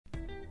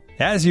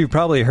As you've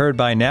probably heard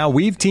by now,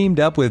 we've teamed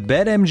up with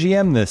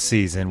BetMGM this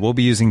season. We'll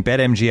be using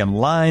BetMGM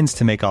lines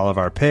to make all of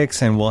our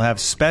picks, and we'll have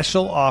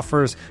special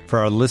offers for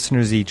our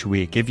listeners each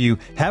week. If you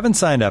haven't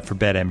signed up for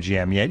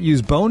BetMGM yet,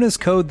 use bonus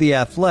code The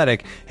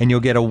Athletic, and you'll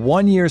get a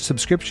 1-year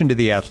subscription to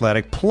The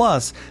Athletic,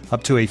 plus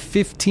up to a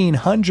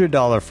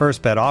 $1,500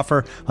 first bet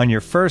offer on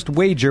your first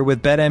wager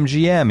with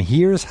BetMGM.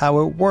 Here's how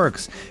it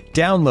works.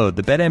 Download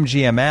the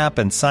BetMGM app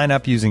and sign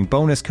up using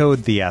bonus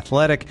code The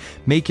Athletic.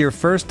 Make your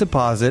first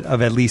deposit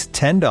of at least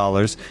 $10.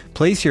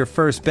 Place your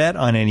first bet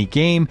on any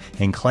game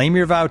and claim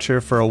your voucher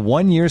for a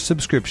 1-year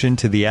subscription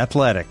to The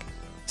Athletic.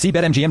 See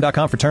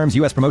BetMGM.com for terms.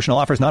 U.S. promotional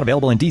offers not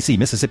available in D.C.,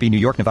 Mississippi, New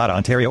York, Nevada,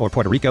 Ontario, or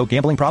Puerto Rico.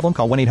 Gambling problem?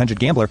 Call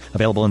 1-800-GAMBLER.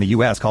 Available in the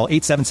U.S. Call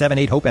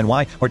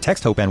 877-8-HOPE-NY or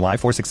text HOPE-NY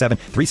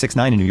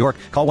 467-369 in New York.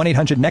 Call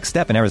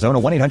 1-800-NEXT-STEP in Arizona.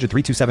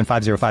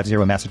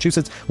 1-800-327-5050 in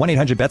Massachusetts.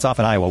 1-800-BETS-OFF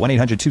in Iowa.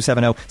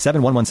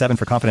 1-800-270-7117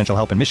 for confidential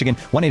help in Michigan.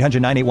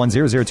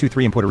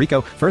 1-800-981-0023 in Puerto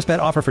Rico. First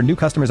bet offer for new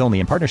customers only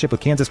in partnership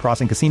with Kansas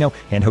Crossing Casino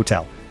and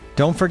Hotel.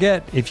 Don't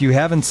forget, if you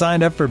haven't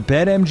signed up for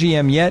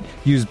BetMGM yet,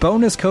 use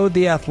bonus code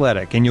The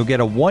Athletic, and you'll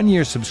get a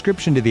 1-year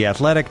subscription to The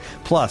Athletic,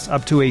 plus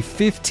up to a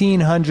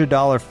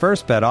 $1,500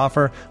 first bet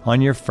offer on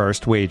your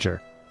first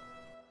wager.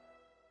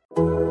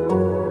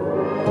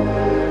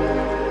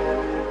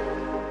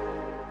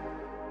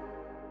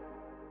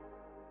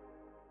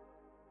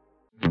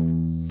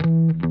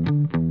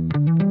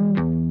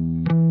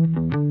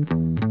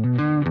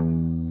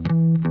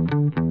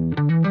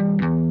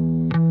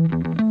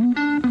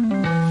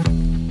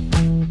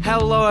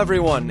 Hello,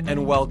 everyone,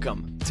 and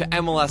welcome to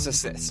MLS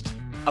Assist,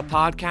 a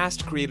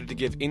podcast created to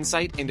give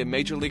insight into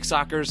Major League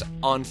Soccer's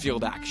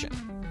on-field action.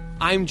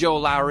 I'm Joe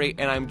Lowry,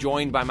 and I'm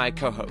joined by my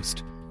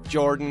co-host,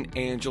 Jordan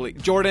Angeli.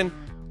 Jordan,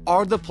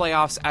 are the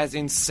playoffs as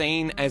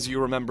insane as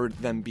you remembered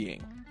them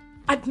being?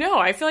 No,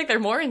 I feel like they're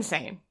more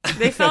insane.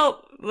 They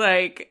felt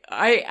like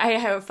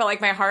I felt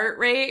like my heart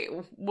rate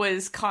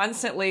was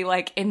constantly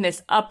like in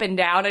this up and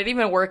down. I didn't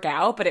even work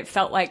out, but it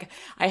felt like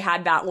I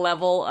had that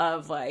level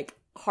of like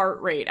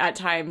heart rate at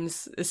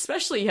times,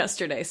 especially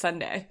yesterday,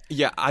 Sunday.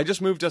 Yeah, I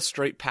just moved us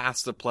straight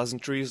past the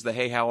pleasantries, the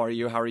hey, how are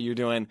you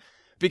doing?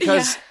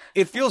 Because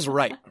it feels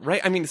right?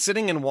 I mean,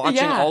 sitting and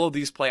watching all of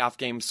these playoff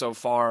games so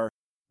far,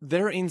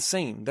 they're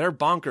insane. They're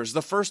bonkers.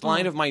 The first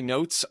line of my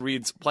notes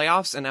reads,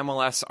 playoffs and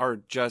MLS are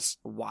just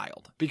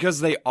wild. Because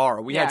they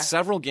are. We had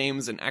several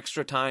games in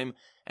extra time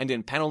and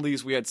in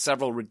penalties. We had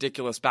several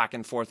ridiculous back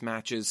and forth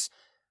matches.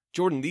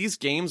 Jordan, these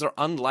games are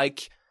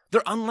unlike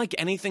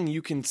anything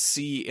you can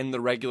see in the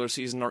regular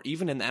season or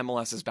even in the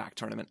MLS's back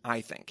tournament,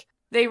 I think.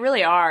 They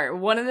really are.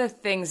 One of the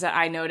things that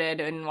I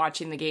noted in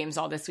watching the games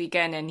all this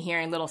weekend and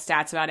hearing little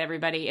stats about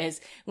everybody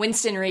is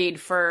Winston Reid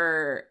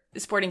for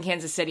Sporting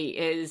Kansas City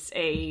is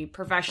a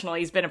professional.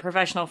 He's been a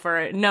professional for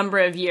a number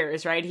of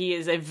years, right? He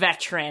is a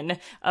veteran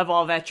of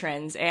all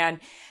veterans and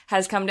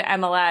has come to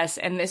MLS,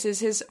 and this is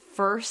his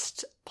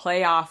first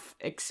playoff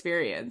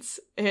experience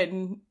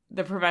in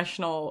the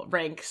professional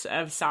ranks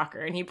of soccer,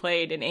 and he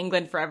played in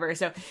England forever.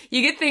 So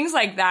you get things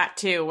like that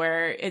too,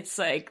 where it's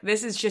like,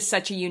 this is just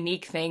such a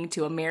unique thing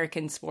to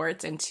American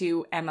sports and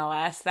to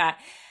MLS that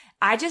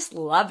I just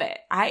love it.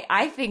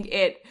 I think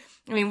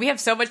we have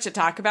so much to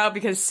talk about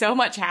because so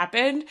much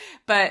happened,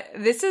 but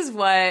this is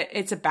what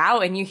it's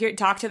about. And you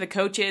talk to the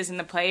coaches and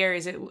the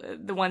players,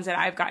 the ones that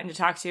I've gotten to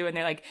talk to, and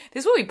they're like,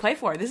 this is what we play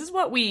for. This is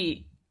what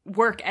we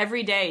work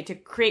every day to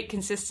create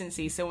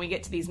consistency. So when we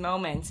get to these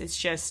moments, it's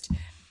just,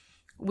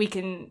 we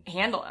can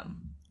handle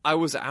them. I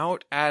was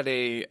out at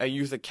a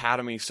youth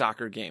academy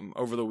soccer game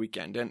over the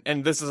weekend,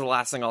 and this is the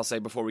last thing I'll say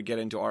before we get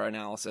into our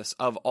analysis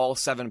of all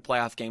 7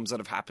 playoff games that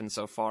have happened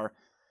so far.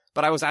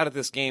 But I was out at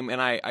this game,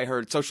 and I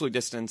heard socially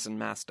distanced and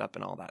masked up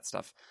and all that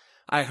stuff.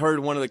 I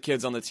heard one of the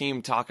kids on the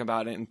team talk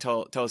about it and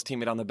tell his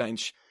teammate on the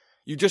bench,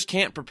 you just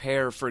can't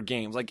prepare for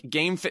games. Like,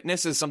 game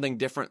fitness is something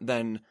different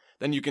than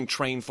you can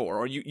train for,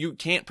 or you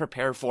can't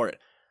prepare for it.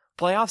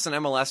 Playoffs and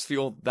MLS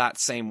feel that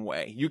same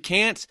way. You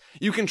can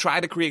try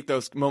to create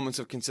those moments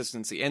of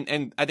consistency.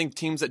 And I think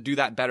teams that do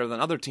that better than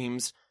other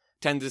teams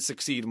tend to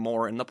succeed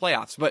more in the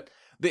playoffs. But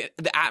the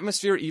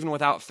atmosphere, even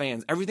without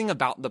fans, everything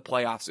about the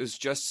playoffs is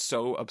just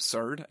so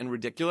absurd and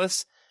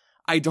ridiculous.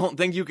 I don't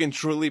think you can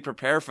truly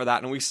prepare for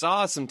that. And we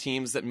saw some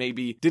teams that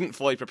maybe didn't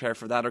fully prepare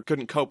for that or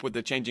couldn't cope with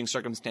the changing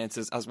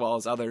circumstances as well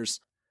as others.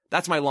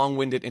 That's my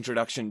long-winded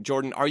introduction.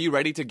 Jordan, are you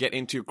ready to get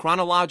into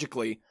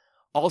chronologically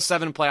all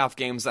 7 playoff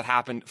games that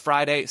happened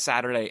Friday,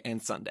 Saturday,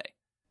 and Sunday?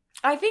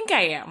 I think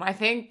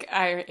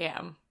I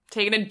am.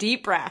 Taking a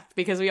deep breath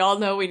because we all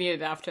know we need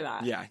it after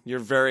that. Yeah, you're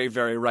very,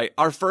 very right.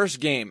 Our first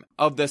game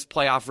of this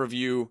playoff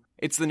review,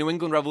 it's the New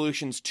England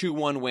Revolution's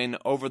 2-1 win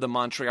over the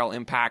Montreal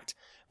Impact.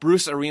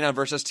 Bruce Arena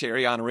versus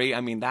Thierry Henry. I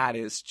mean, that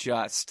is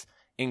just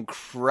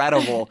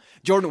incredible.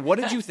 Jordan, what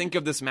did you think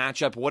of this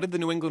matchup? What did the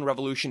New England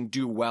Revolution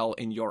do well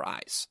in your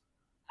eyes?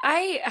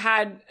 I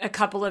had a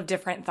couple of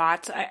different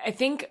thoughts. I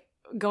think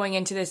going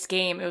into this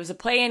game. It was a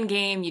play-in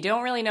game. You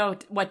don't really know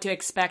what to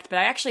expect, but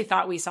I actually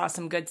thought we saw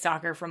some good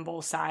soccer from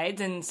both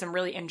sides and some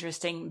really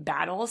interesting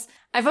battles.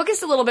 I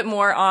focused a little bit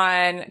more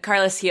on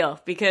Carlos Gil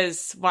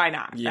because why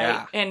not? Yeah.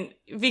 Right? And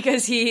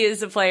because he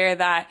is a player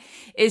that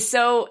is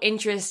so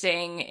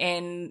interesting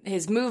in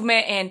his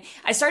movement. And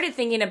I started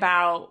thinking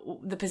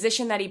about the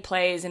position that he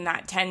plays in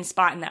that 10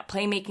 spot, in that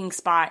playmaking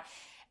spot,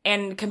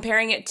 and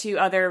comparing it to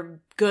other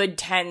good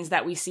 10s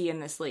that we see in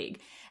this league.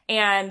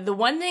 And the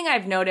one thing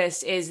I've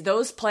noticed is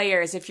those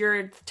players, if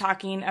you're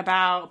talking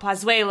about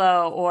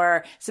Pozuelo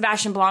or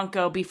Sebastian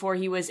Blanco before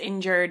he was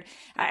injured,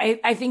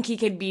 I think he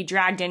could be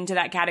dragged into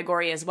that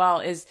category as well,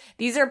 is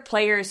these are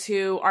players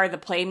who are the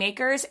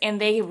playmakers and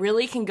they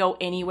really can go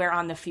anywhere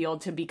on the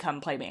field to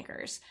become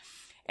playmakers.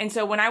 And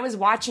so when I was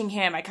watching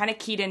him, I kind of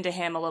keyed into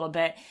him a little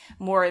bit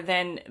more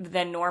than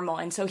normal.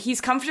 And so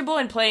he's comfortable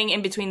in playing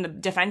in between the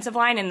defensive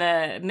line and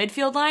the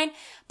midfield line.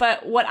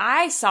 But what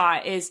I saw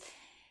is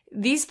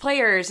these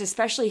players,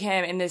 especially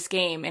him in this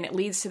game, and it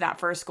leads to that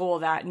first goal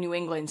that New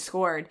England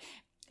scored,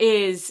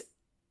 is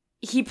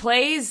he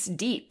plays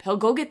deep. He'll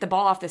go get the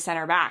ball off the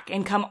center back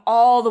and come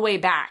all the way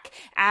back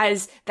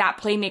as that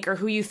playmaker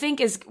who you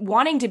think is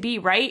wanting to be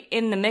right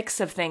in the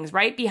mix of things,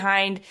 right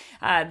behind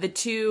the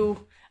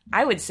two.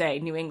 I would say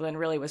New England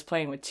really was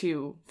playing with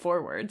two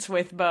forwards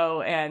with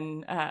Bo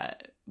and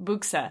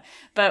Buxa,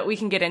 but we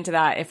can get into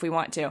that if we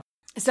want to.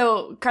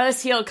 So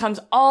Carlos Gil comes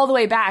all the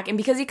way back, and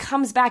because he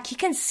comes back, he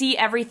can see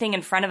everything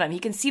in front of him. He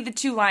can see the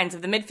two lines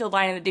of the midfield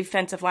line and the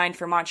defensive line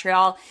for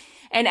Montreal.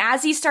 And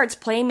as he starts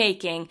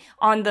playmaking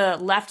on the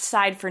left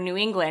side for New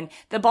England,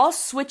 the ball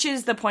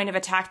switches the point of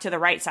attack to the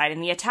right side,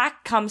 and the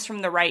attack comes from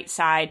the right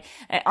side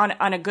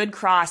on a good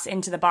cross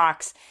into the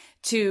box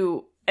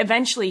to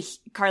eventually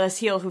Carlos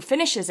Gil, who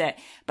finishes it.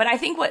 But I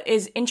think what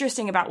is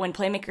interesting about when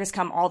playmakers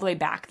come all the way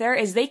back there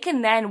is they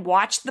can then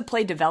watch the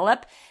play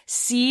develop,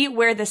 see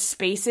where the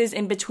spaces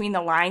in between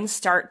the lines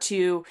start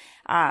to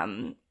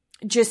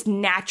just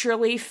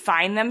naturally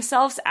find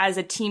themselves as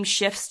a team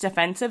shifts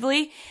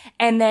defensively,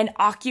 and then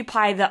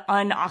occupy the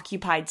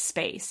unoccupied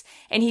space.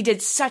 And he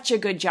did such a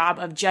good job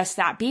of just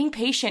that, being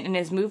patient in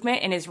his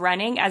movement and his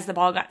running as the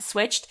ball got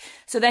switched.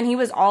 So then he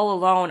was all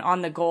alone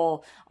on the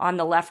goal on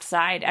the left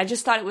side. I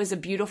just thought it was a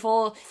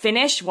beautiful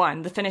finish.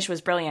 One, the finish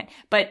was brilliant,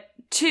 but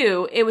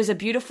two, it was a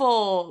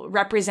beautiful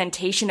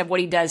representation of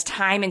what he does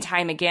time and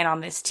time again on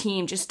this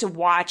team, just to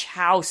watch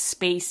how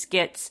space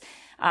gets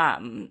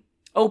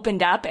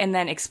opened up and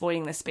then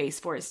exploiting the space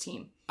for his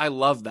team. I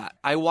love that.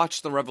 I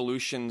watched the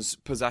Revolution's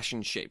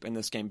possession shape in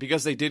this game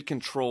because they did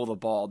control the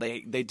ball.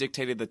 They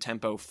dictated the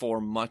tempo for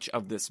much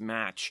of this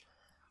match.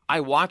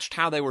 I watched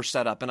how they were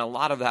set up, and a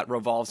lot of that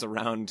revolves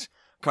around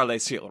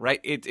Carles Gil, right?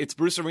 It's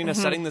Bruce Arena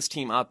setting this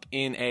team up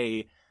in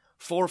a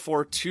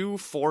 4-4-2,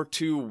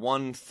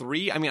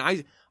 4-2-1-3. I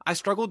mean, I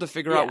struggled to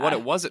figure out what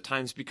it was at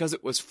times because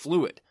it was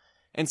fluid.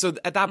 And so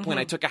at that point,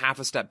 I took a half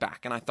a step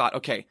back and I thought,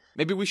 okay,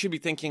 maybe we should be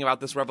thinking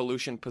about this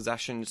Revolution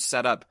possession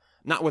setup,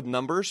 not with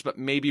numbers, but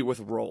maybe with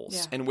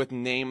roles and with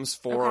names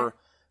for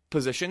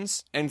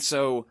positions. And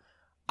so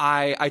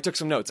I took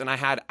some notes and I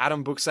had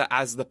Adam Buxa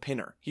as the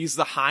pinner. He's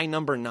the high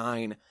number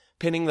 9,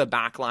 pinning the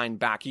back line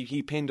back.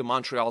 He pinned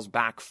Montreal's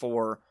back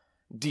 4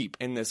 deep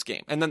in this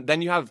game. And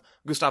then you have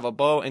Gustavo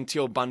Bo and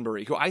Teal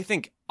Bunbury, who I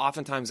think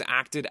oftentimes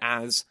acted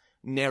as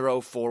narrow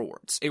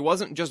forwards. It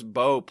wasn't just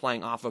Bo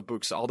playing off of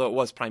Buxa, although it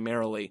was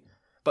primarily,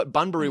 but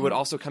Bunbury would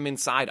also come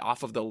inside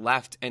off of the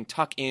left and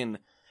tuck in,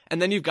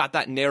 and then you've got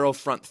that narrow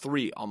front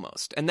 3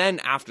 almost. And then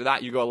after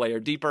that, you go a layer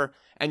deeper,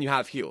 and you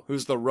have Gil,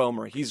 who's the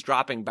roamer. He's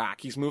dropping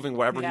back. He's moving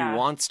wherever he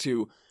wants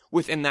to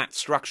within that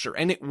structure.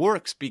 And it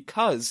works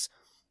because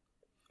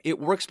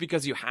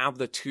you have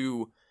the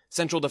two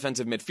central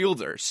defensive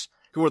midfielders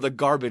who are the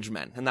garbage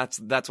men, and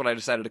that's what I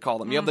decided to call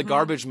them. You have the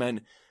garbage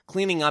men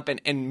cleaning up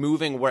and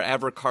moving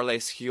wherever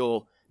Carles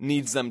Gil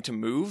needs them to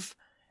move.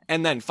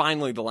 And then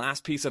finally, the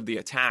last piece of the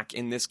attack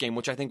in this game,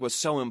 which I think was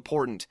so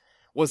important,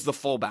 was the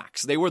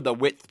fullbacks. They were the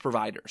width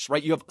providers,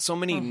 right? You have so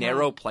many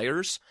narrow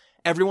players.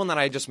 Everyone that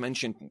I just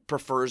mentioned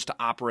prefers to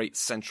operate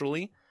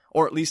centrally,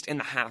 or at least in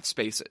the half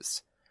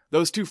spaces.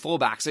 Those two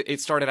fullbacks,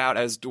 it started out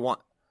as Dewan.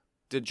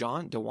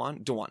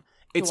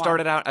 It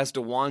started out as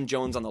Dewan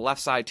Jones on the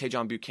left side,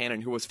 Tejon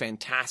Buchanan, who was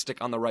fantastic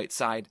on the right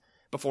side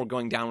before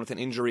going down with an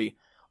injury.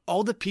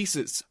 All the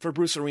pieces for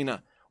Bruce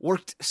Arena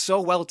worked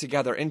so well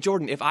together. And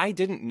Jordan, if I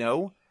didn't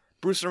know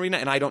Bruce Arena,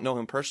 and I don't know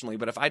him personally,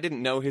 but if I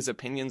didn't know his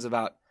opinions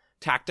about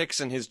tactics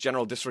and his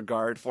general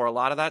disregard for a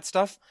lot of that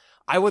stuff,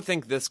 I would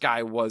think this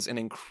guy was an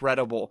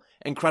incredible,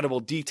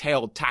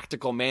 detailed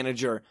tactical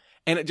manager.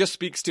 And it just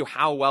speaks to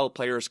how well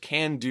players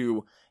can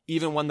do,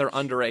 even when they're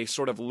under a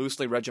sort of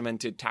loosely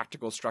regimented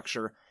tactical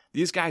structure.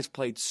 These guys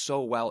played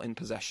so well in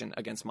possession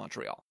against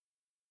Montreal.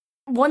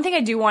 One thing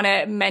I do want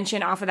to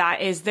mention off of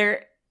that is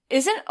there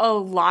isn't a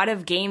lot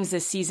of games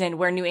this season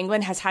where New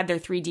England has had their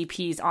 3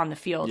 DPs on the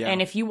field. Yeah. And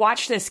if you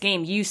watch this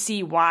game, you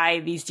see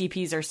why these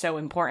DPs are so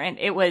important.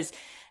 It was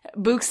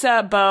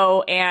Buxa,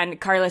 Bo, and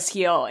Carlos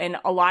Gil, and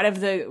a lot of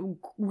the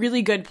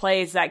really good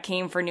plays that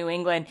came for New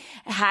England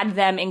had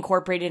them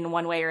incorporated in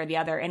one way or the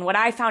other. And what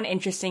I found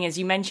interesting is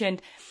you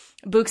mentioned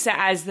Buxa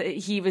as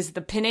he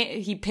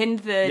pinned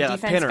the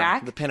defense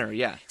back. The pinner,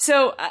 yeah.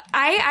 So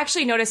I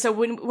actually noticed, so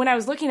when I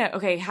was looking at,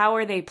 okay, how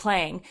are they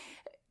playing?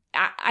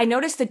 I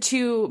noticed the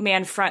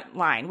 2-man front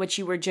line, which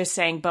you were just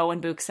saying, Bo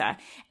and Buxa.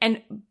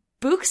 And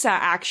Buxa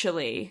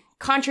actually,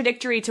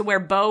 contradictory to where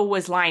Bo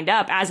was lined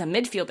up as a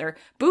midfielder,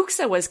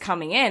 Buxa was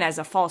coming in as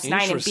a false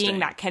 9 and being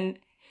that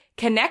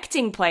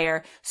connecting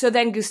player. So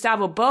then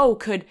Gustavo Bo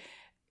could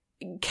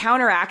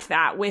counteract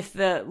that with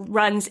the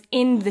runs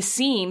in the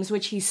seams,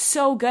 which he's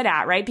so good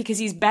at, right? Because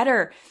he's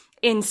better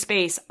in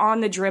space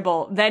on the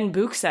dribble than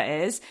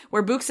Buxa is,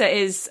 where Buxa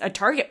is a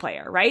target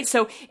player, right?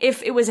 So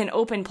if it was an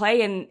open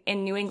play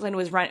and New England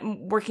was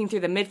working through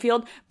the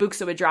midfield,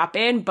 Buxa would drop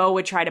in, Bo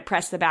would try to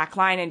press the back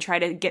line and try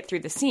to get through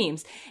the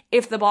seams.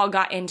 If the ball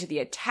got into the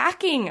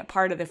attacking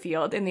part of the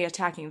field, in the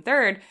attacking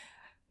third,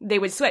 they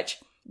would switch.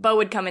 Bo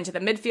would come into the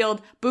midfield.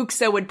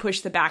 Buxa would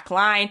push the back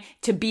line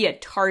to be a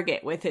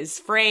target with his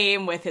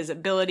frame, with his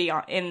ability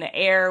in the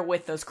air,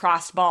 with those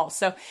crossed balls.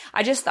 So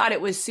I just thought it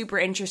was super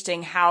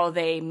interesting how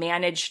they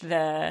managed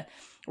the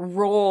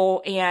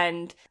role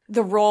and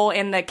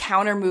the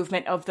counter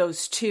movement of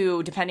those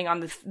two, depending on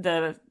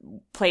the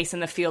place in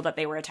the field that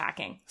they were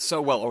attacking.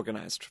 So well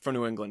organized for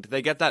New England.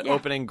 They get that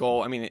opening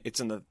goal. I mean, it's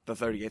in the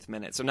 38th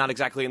minute, so not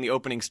exactly in the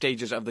opening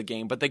stages of the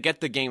game, but they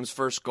get the game's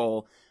first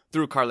goal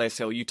through Carles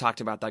Gil. You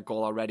talked about that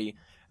goal already.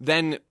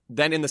 Then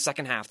in the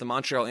second half, the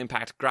Montreal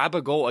Impact grab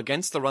a goal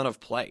against the run of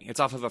play. It's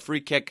off of a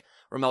free kick.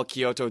 Romel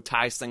Kyoto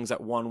ties things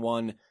at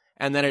 1-1.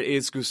 And then it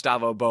is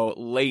Gustavo Bo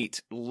late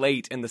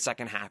in the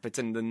second half. It's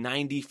in the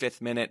 95th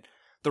minute.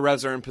 The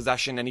Revs are in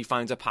possession and he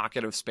finds a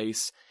pocket of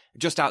space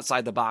just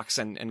outside the box,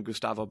 and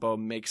Gustavo Bo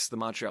makes the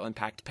Montreal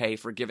Impact pay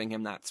for giving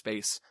him that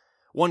space.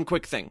 One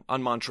quick thing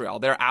on Montreal.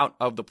 They're out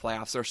of the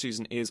playoffs. Their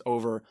season is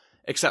over,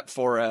 except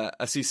for a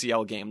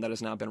CCL game that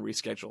has now been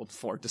rescheduled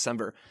for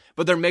December.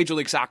 But their Major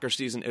League Soccer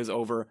season is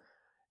over.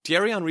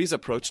 Thierry Henry's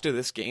approach to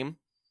this game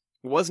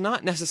was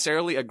not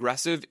necessarily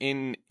aggressive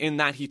in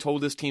that he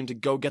told his team to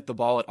go get the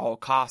ball at all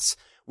costs.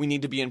 We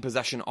need to be in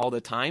possession all the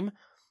time.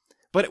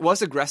 But it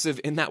was aggressive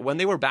in that when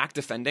they were back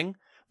defending,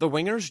 the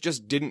wingers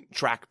just didn't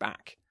track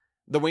back.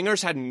 The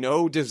wingers had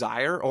no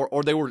desire,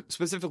 or they were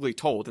specifically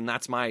told, and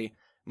that's my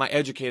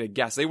educated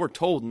guess, they were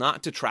told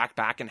not to track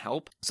back and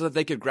help so that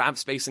they could grab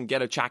space and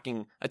get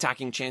attacking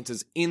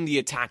chances in the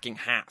attacking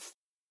half.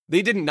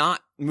 They did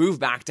not move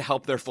back to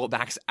help their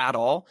fullbacks at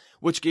all,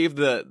 which gave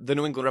the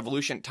New England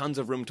Revolution tons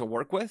of room to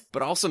work with,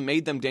 but also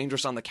made them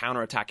dangerous on the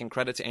counterattack. And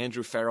credit to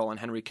Andrew Farrell and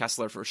Henry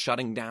Kessler for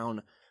shutting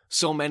down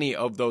so many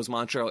of those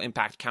Montreal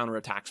Impact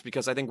counterattacks,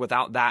 because I think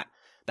without that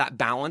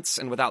balance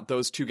and without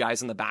those two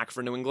guys in the back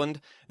for New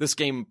England, this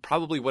game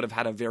probably would have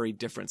had a very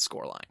different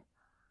scoreline.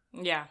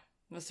 Yeah,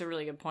 that's a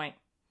really good point.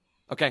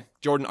 Okay,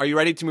 Jordan, are you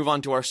ready to move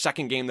on to our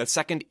second game, the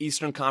second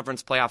Eastern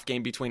Conference playoff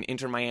game between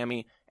Inter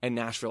Miami and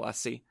Nashville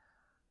SC?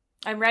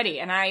 I'm ready,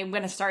 and I'm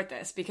going to start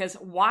this because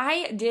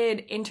why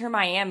did Inter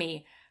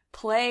Miami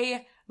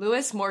play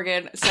Lewis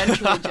Morgan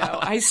centrally, Joe?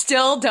 I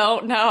still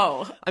don't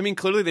know. I mean,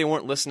 clearly they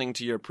weren't listening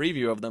to your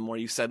preview of them where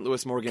you said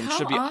Lewis Morgan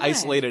should be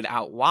isolated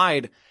out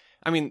wide.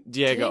 I mean,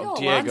 Diego.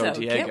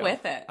 Get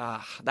with it.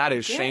 That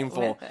is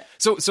shameful.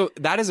 So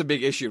that is a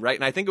big issue, right?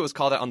 And I think it was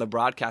called out on the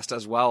broadcast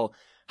as well.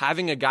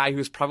 Having a guy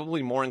who's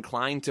probably more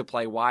inclined to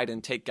play wide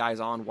and take guys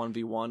on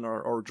 1v1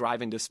 or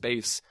drive into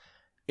space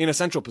in a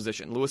central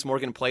position. Lewis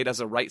Morgan played as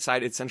a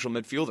right-sided central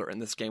midfielder in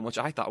this game, which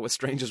I thought was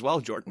strange as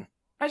well, Jordan.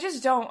 I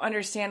just don't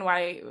understand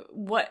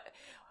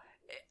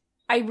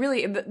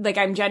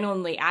I'm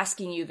genuinely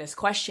asking you this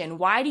question.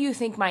 Why do you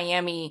think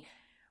Miami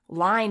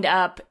lined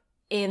up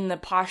in the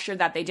posture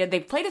that they did?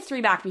 They've played a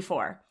 3-back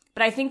before,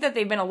 but I think that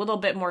they've been a little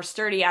bit more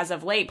sturdy as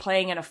of late,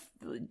 playing in a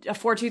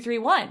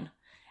 4-2-3-1.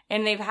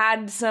 And they've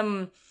had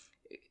some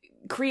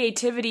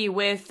creativity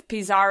with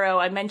Pizarro.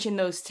 I mentioned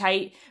those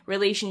tight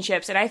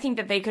relationships, and I think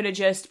that they could have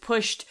just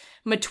pushed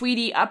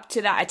Matuidi up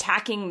to that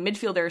attacking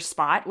midfielder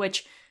spot,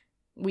 which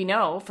we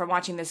know from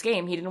watching this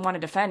game, he didn't want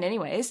to defend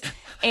anyways.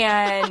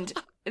 And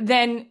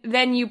then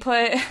you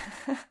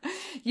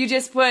you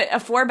just put a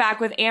 4-back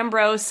with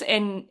Ambrose,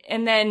 and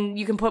then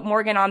you can put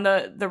Morgan on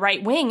the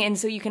right wing, and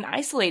so you can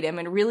isolate him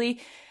and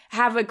really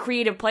have a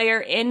creative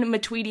player in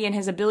Matuidi and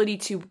his ability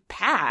to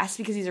pass,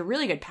 because he's a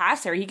really good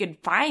passer. He could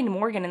find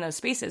Morgan in those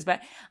spaces, but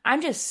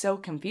I'm just so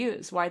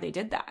confused why they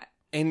did that.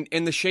 And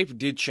the shape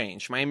did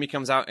change. Miami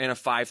comes out in a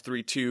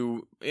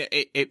 5-3-2.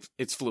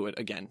 It's fluid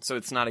again, so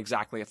it's not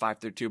exactly a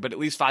 5-3-2, but at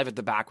least 5 at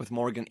the back with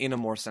Morgan in a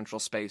more central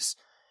space.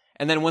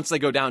 And then once they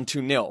go down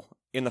 2-0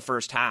 in the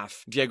first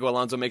half, Diego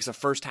Alonso makes a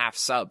first half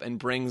sub and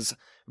brings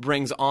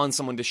on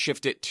someone to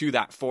shift it to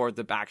that forward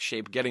the back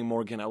shape, getting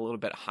Morgan a little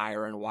bit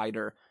higher and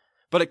wider.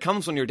 But it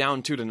comes when you're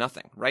down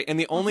 2-0, right? And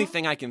the only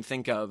thing I can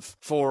think of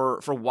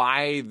for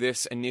why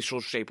this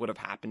initial shape would have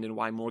happened and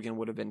why Morgan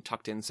would have been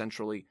tucked in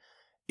centrally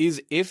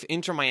is if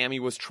Inter Miami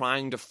was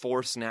trying to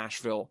force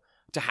Nashville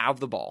to have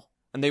the ball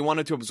and they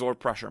wanted to absorb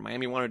pressure.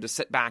 Miami wanted to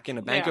sit back in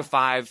a bank of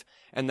 5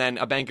 and then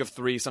a bank of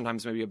 3,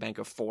 sometimes maybe a bank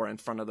of 4 in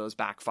front of those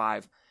back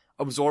 5,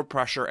 absorb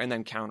pressure and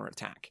then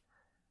counterattack.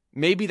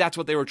 Maybe that's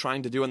what they were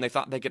trying to do, and they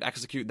thought they could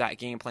execute that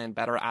game plan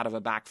better out of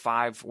a back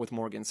 5 with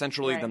Morgan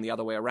centrally than the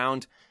other way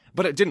around.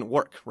 But it didn't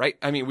work, right?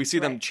 I mean, we see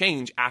them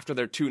change after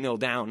they're 2-0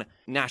 down.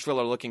 Nashville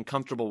are looking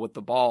comfortable with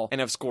the ball and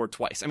have scored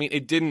twice. I mean,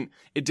 it didn't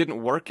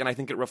work, and I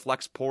think it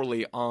reflects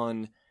poorly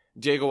on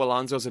Diego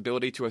Alonso's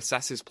ability to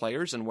assess his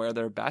players and where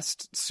they're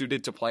best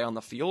suited to play on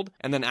the field,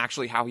 and then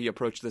actually how he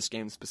approached this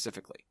game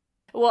specifically.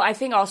 Well, I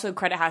think also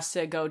credit has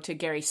to go to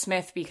Gary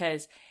Smith,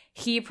 because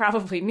he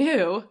probably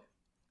knew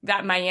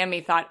that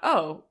Miami thought,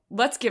 oh,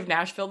 let's give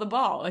Nashville the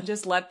ball and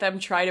just let them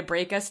try to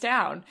break us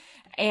down.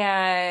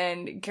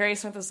 And Gary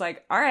Smith was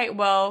like, all right,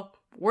 well,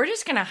 we're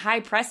just going to high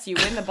press you,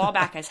 win the ball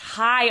back as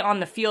high on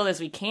the field as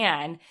we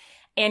can,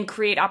 and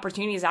create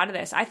opportunities out of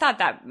this. I thought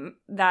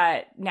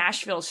that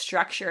Nashville's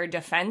structure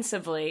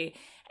defensively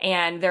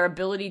and their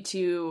ability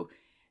to,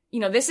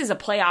 this is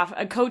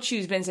a coach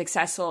who's been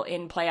successful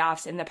in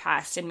playoffs in the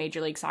past in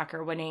Major League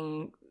Soccer,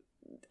 winning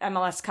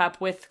MLS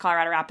Cup with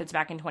Colorado Rapids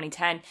back in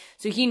 2010.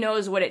 So he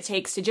knows what it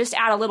takes to just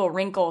add a little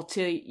wrinkle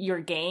to your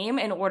game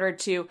in order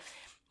to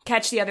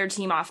catch the other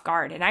team off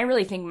guard. And I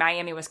really think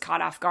Miami was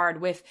caught off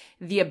guard with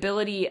the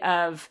able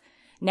of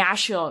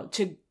Nashville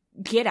to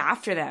get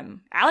after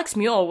them. Alex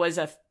Muyl was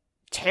a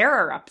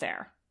terror up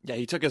there. Yeah,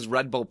 he took his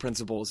Red Bull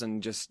principles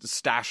and just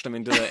stashed them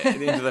into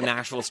the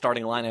Nashville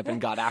starting lineup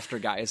and got after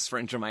guys for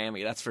Inter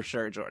Miami. That's for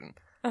sure, Jordan.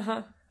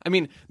 Uh-huh. I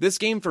mean, this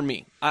game for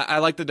me, I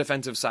like the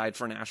defensive side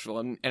for Nashville,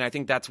 and I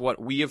think that's what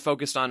we have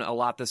focused on a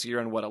lot this year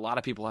and what a lot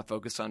of people have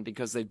focused on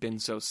because they've been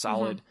so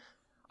solid. Mm-hmm.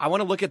 I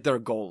want to look at their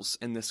goals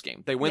in this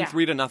game. They win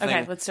 3-0.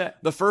 Okay, let's do it.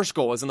 The first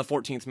goal is in the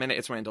 14th minute.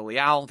 It's Randall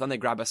Leal. Then they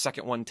grab a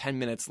second one 10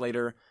 minutes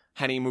later.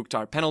 Henny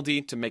Mukhtar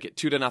penalty to make it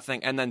 2-0.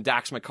 And then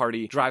Dax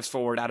McCarty drives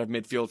forward out of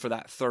midfield for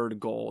that third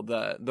goal,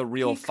 the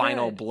real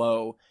final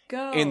blow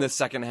in the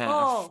second half.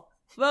 Oh,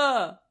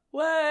 the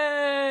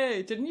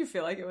way! Didn't you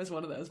feel like it was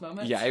one of those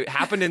moments? Yeah, it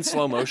happened in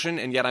slow motion,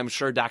 and yet I'm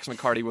sure Dax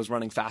McCarty was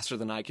running faster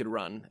than I could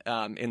run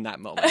in that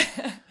moment.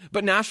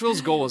 But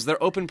Nashville's goals,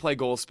 their open play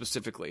goals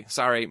specifically.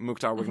 Sorry,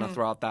 Mukhtar, we're going to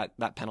throw out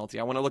that penalty.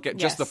 I want to look at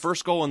just the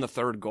first goal and the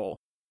third goal.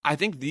 I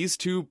think these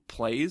two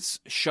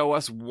plays show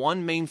us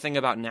one main thing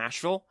about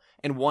Nashville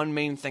and one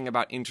main thing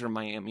about Inter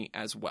Miami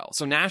as well.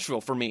 So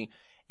Nashville, for me,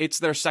 it's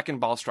their second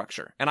ball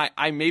structure. And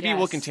I maybe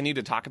will continue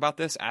to talk about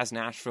this as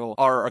Nashville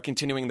are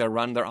continuing their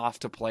run. They're off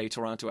to play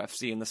Toronto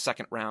FC in the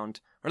second round,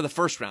 or the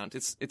first round.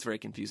 It's very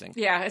confusing.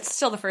 Yeah, it's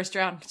still the first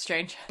round. It's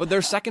strange. But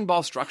their second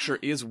ball structure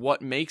is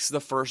what makes the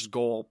first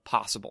goal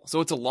possible.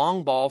 So it's a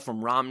long ball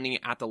from Romney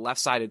at the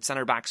left-sided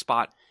center back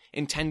spot,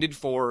 intended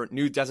for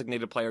new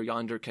designated player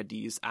Yonder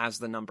Cadiz as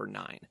the number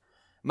 9.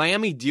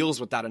 Miami deals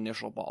with that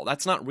initial ball.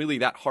 That's not really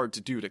that hard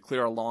to do, to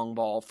clear a long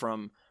ball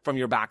from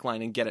your back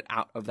line and get it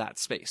out of that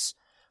space.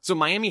 So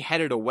Miami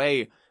headed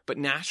away, but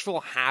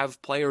Nashville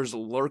have players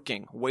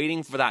lurking,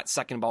 waiting for that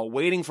second ball,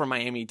 waiting for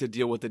Miami to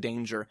deal with the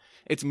danger.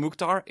 It's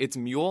Mukhtar, it's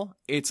Muyl,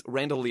 it's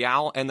Randall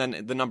Leal, and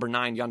then the number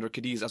 9, Yonder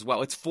Cadiz as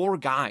well. It's 4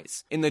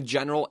 guys in the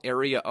general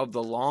area of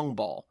the long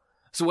ball.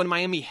 So when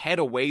Miami head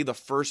away the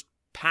first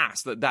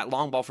pass, that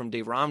long ball from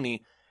Dave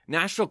Romney,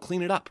 Nashville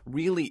clean it up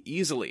really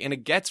easily, and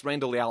it gets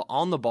Randall Leal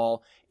on the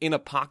ball in a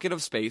pocket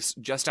of space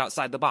just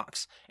outside the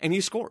box, and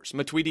he scores.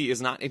 Matuidi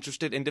is not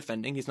interested in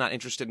defending. He's not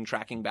interested in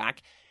tracking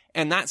back,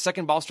 and that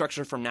second ball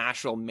structure from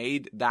Nashville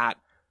made that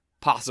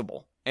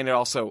possible, and it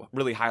also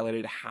really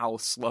highlighted how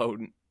slow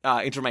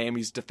Inter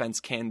Miami's defense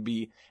can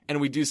be,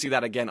 and we do see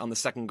that again on the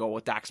second goal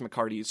with Dax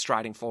McCarty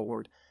striding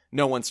forward.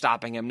 No one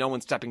stopping him, no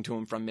one stepping to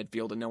him from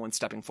midfield, and no one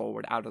stepping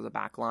forward out of the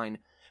back line.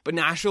 But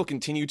Nashville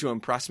continue to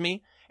impress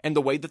me, and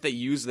the way that they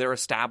use their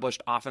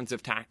established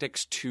offensive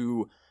tactics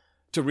to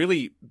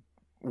really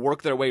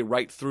work their way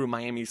right through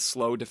Miami's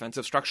slow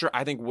defensive structure,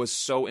 I think was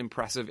so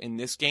impressive in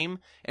this game,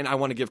 and I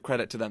want to give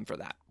credit to them for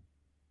that.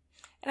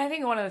 And I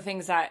think one of the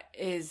things that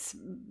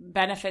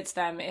benefits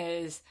them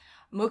is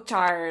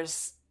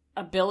Mukhtar's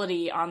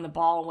ability on the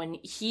ball when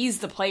he's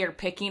the player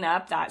picking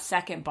up that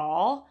second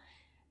ball.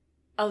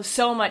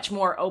 So much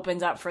more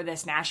opens up for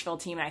this Nashville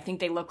team, and I think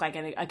they look like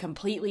a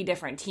completely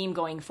different team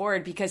going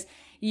forward, because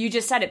you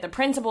just said it, the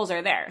principles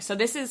are there. So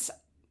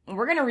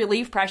we're going to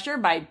relieve pressure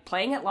by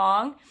playing it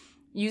long,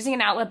 using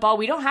an outlet ball.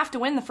 We don't have to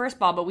win the first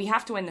ball, but we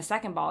have to win the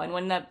second ball. And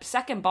when the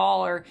second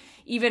ball, or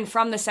even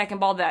from the second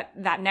ball,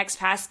 that next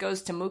pass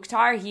goes to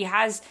Mukhtar, he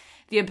has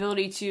the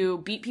ability to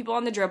beat people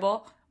on the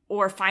dribble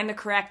or find the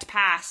correct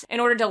pass in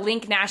order to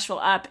link Nashville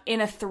up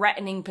in a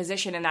threatening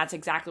position, and that's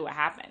exactly what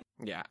happened.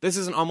 Yeah, this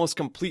is an almost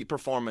complete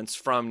performance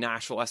from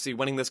Nashville SC,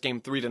 winning this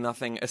game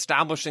 3-0,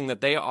 establishing that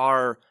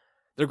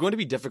they're going to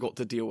be difficult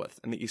to deal with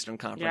in the Eastern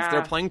Conference. Yeah.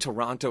 They're playing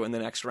Toronto in the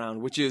next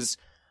round, which is,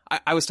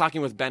 I was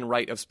talking with Ben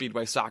Wright of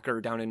Speedway Soccer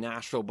down in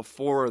Nashville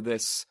before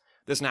this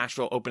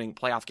Nashville opening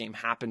playoff game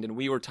happened, and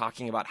we were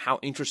talking about how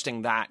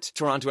interesting that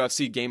Toronto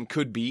FC game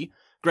could be.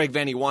 Greg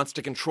Vanney wants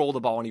to control the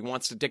ball, and he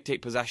wants to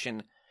dictate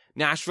possession.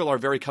 Nashville are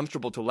very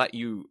comfortable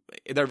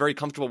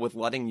with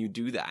letting you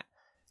do that.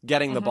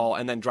 getting the ball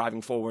and then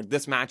driving forward.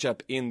 This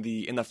matchup in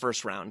the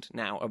first round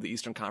now of the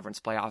Eastern Conference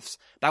playoffs,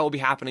 that will be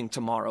happening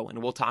tomorrow,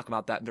 and we'll talk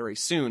about that very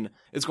soon.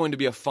 It's going to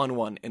be a fun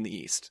one in the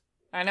East.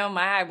 I know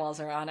my eyeballs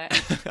are on it.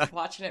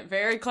 Watching it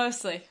very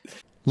closely.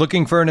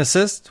 Looking for an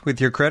assist with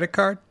your credit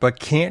card, but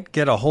can't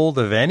get a hold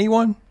of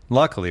anyone?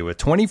 Luckily, with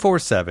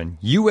 24/7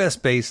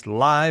 U.S.-based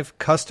live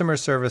customer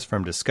service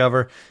from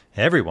Discover,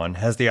 everyone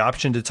has the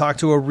option to talk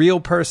to a real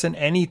person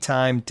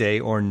anytime, day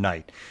or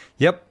night.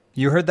 Yep,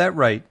 you heard that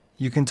right.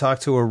 You can talk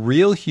to a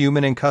real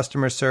human in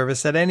customer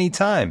service at any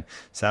time.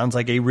 Sounds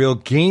like a real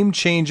game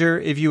changer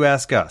if you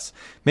ask us.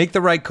 Make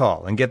the right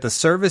call and get the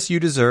service you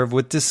deserve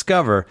with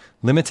Discover.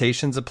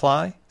 Limitations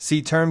apply.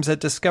 See terms at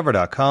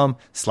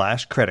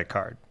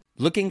discover.com/creditcard.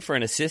 Looking for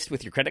an assist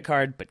with your credit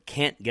card but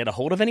can't get a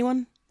hold of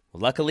anyone?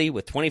 Luckily,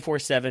 with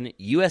 24/7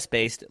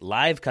 U.S.-based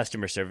live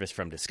customer service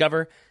from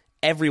Discover,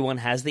 everyone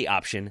has the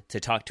option to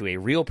talk to a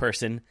real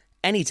person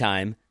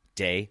anytime,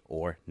 day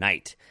or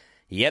night.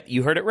 Yep,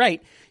 you heard it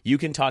right. You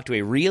can talk to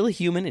a real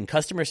human in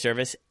customer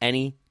service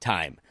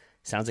anytime.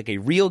 Sounds like a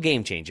real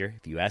game changer,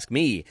 if you ask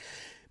me.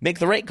 Make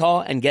the right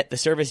call and get the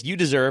service you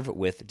deserve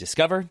with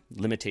Discover.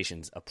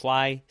 Limitations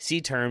apply.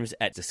 See terms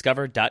at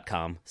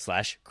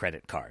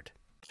discover.com/creditcard.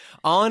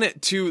 On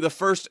to the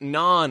first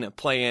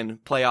non-play-in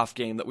playoff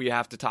game that we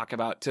have to talk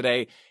about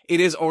today. It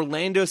is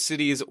Orlando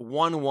City's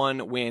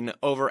 1-1 win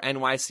over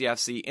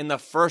NYCFC in the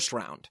first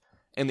round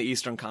in the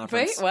Eastern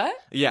Conference. Wait, what?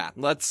 Yeah,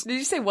 Did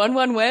you say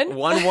 1-1 win?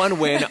 1-1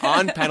 win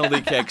on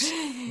penalty kicks.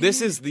 This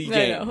is the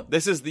game. No.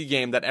 This is the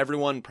game that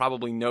everyone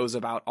probably knows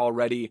about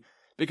already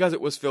because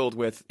it was filled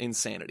with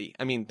insanity.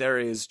 I mean, there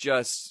is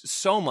just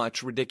so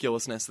much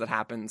ridiculousness that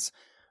happens.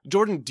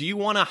 Jordan, do you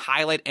want to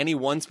highlight any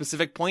one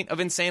specific point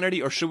of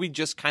insanity, or should we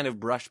just kind of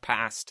brush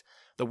past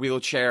the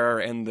wheelchair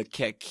and the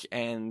kick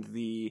and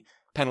the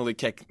penalty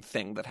kick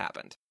thing that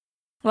happened?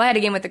 Well, I had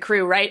a game with the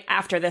crew right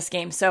after this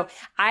game. So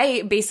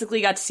I basically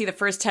got to see the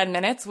first 10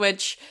 minutes,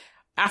 which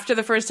after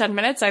the first 10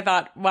 minutes, I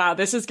thought, wow,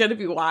 this is going to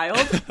be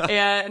wild.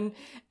 And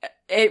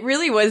it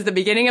really was the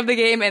beginning of the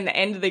game and the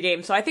end of the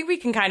game. So I think we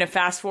can kind of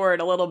fast forward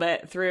a little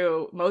bit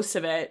through most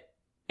of it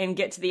and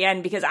get to the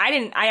end, because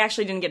I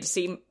actually didn't get to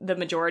see the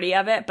majority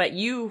of it, but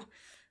you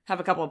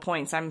have a couple of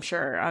points, I'm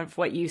sure, of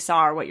what you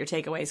saw or what your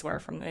takeaways were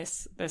from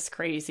this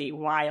crazy,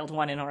 wild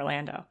one in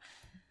Orlando.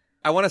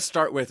 I want to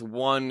start with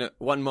one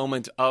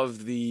moment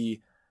of it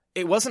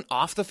wasn't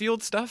off the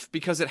field stuff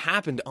because it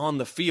happened on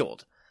the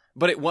field,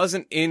 but it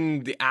wasn't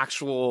in the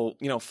actual,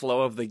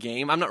 flow of the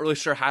game. I'm not really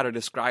sure how to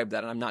describe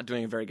that, and I'm not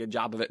doing a very good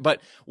job of it, but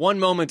one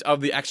moment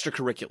of the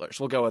extracurriculars,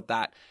 we'll go with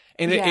that.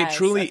 And it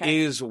truly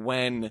is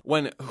when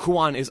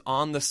Ruan is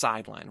on the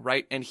sideline,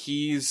 right? And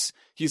he's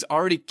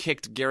already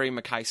kicked Gary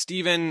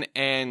Mackay-Steven,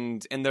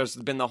 and there's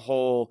been the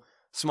whole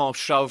small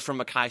shove from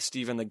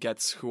Mackay-Steven that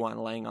gets Ruan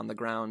laying on the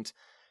ground.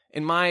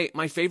 And my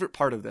favorite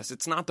part of this,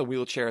 it's not the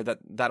wheelchair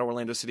that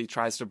Orlando City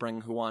tries to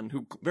bring Ruan,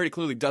 who very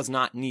clearly does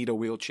not need a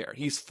wheelchair.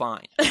 He's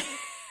fine.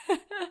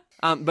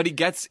 But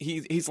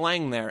he's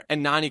laying there,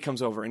 and Nani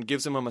comes over and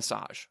gives him a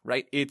massage,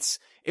 right? It's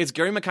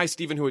Gary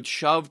Mackay-Steven who had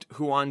shoved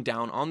Ruan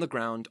down on the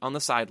ground on the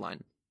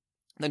sideline.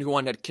 Then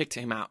Ruan had kicked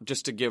him out,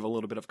 just to give a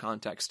little bit of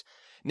context.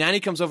 Nani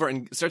comes over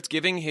and starts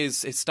giving his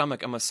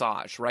stomach a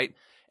massage, right?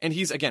 And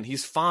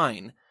he's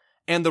fine.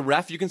 And the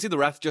ref, you can see the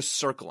ref just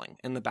circling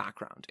in the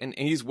background. And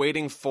he's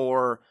waiting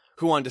for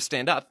Ruan to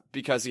stand up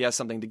because he has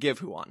something to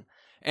give Ruan.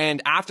 And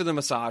after the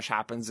massage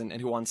happens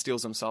and Ruan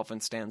steals himself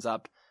and stands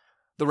up,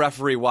 the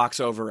referee walks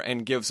over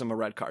and gives him a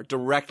red card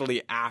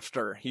directly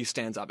after he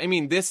stands up. I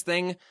mean, this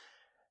thing,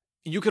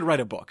 you could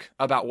write a book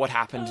about what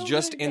happened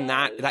just in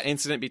that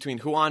incident between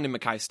Ruan and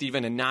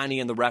Mackay-Steven and Nani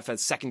and the ref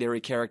as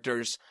secondary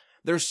characters.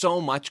 There's so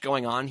much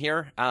going on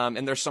here,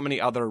 and there's so many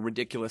other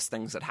ridiculous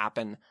things that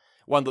happen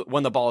when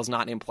the ball is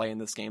not in play in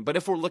this game. But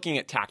if we're looking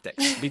at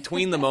tactics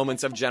between the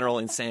moments of general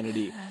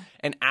insanity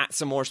and at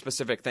some more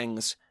specific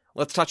things,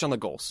 let's touch on the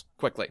goals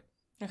quickly.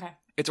 Okay.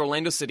 It's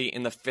Orlando City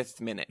in the 5th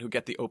minute who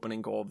get the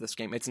opening goal of this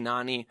game. It's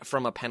Nani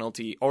from a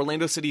penalty.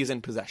 Orlando City is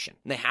in possession.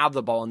 They have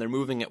the ball and they're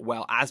moving it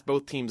well, as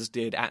both teams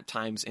did at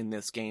times in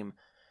this game.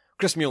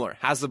 Chris Mueller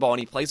has the ball and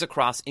he plays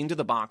across into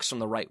the box from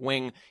the right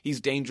wing.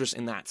 He's dangerous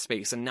in that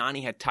space, and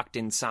Nani had tucked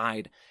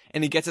inside,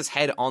 and he gets his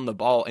head on the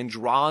ball and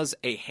draws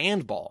a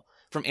handball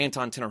from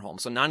Anton Tinnerholm.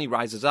 So Nani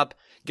rises up,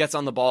 gets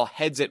on the ball,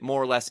 heads it more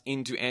or less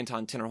into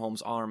Anton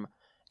Tinnerholm's arm,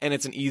 and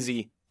it's an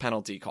easy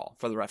penalty call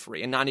for the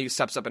referee. And Nani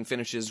steps up and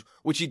finishes,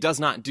 which he does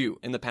not do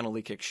in the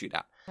penalty kick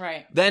shootout.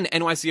 Right. Then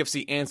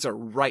NYCFC answer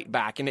right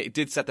back, and it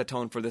did set the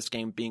tone for this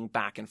game being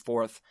back and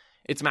forth.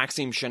 It's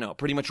Maxime Chanot.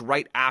 Pretty much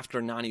right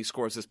after Nani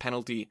scores his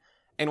penalty,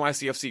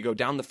 NYCFC go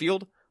down the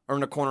field,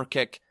 earn a corner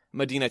kick,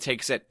 Medina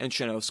takes it, and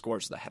Chanot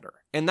scores the header.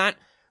 And that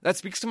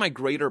speaks to my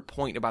greater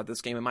point about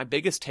this game, and my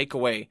biggest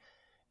takeaway.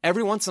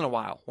 Every once in a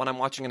while, when I'm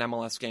watching an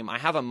MLS game, I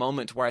have a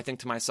moment where I think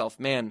to myself,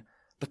 man,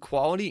 the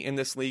quality in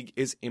this league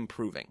is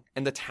improving,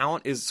 and the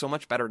talent is so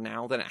much better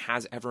now than it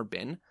has ever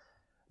been.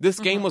 This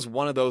game was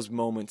one of those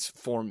moments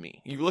for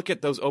me. You look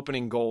at those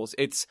opening goals,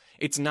 it's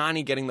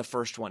Nani getting the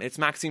first one. It's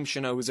Maxime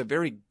Chanot, who's a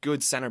very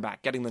good center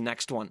back, getting the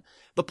next one.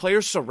 The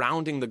players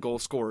surrounding the goal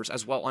scorers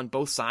as well on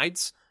both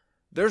sides.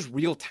 There's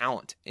real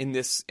talent in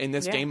this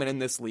game and in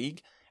this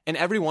league. And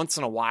every once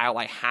in a while,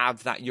 I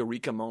have that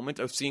eureka moment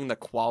of seeing the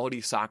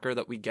quality soccer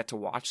that we get to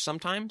watch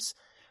sometimes.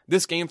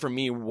 This game for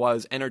me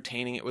was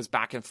entertaining. It was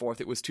back and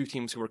forth. It was two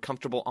teams who were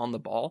comfortable on the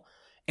ball.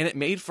 And it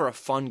made for a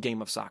fun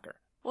game of soccer.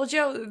 Well,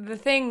 Joe, the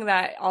thing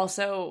that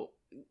also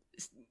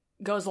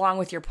goes along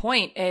with your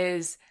point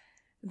is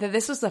that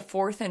this was the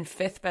 4th and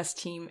 5th best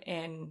team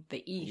in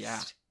the East.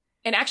 Yeah.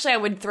 And actually, I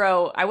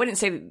wouldn't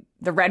say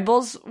the Red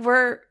Bulls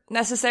were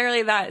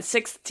necessarily that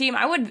 6th team.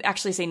 I would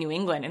actually say New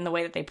England in the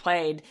way that they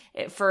played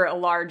for a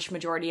large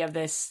majority of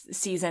this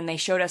season. They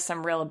showed us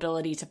some real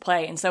ability to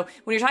play. And so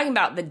when you're talking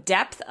about the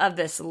depth of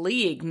this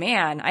league,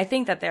 man, I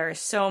think that there are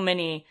so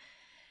many.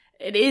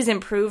 It is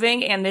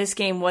improving, and this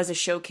game was a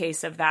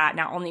showcase of that,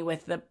 not only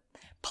with the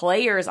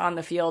players on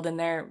the field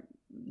and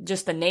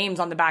just the names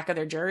on the back of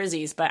their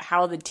jerseys, but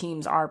how the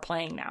teams are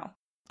playing now.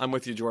 I'm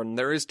with you, Jordan.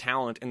 There is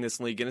talent in this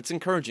league, and it's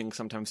encouraging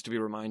sometimes to be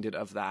reminded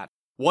of that.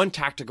 One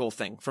tactical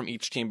thing from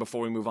each team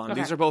before we move on. Okay.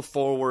 These are both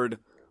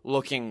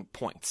forward-looking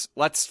points.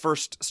 Let's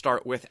first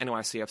start with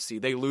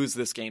NYCFC. They lose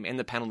this game in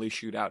the penalty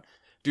shootout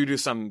due to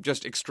some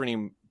just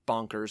extreme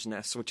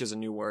bonkersness, which is a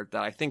new word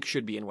that I think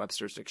should be in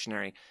Webster's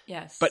dictionary.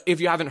 Yes. But if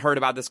you haven't heard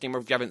about this game or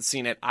if you haven't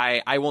seen it,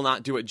 I will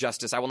not do it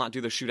justice. I will not do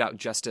the shootout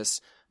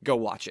justice. Go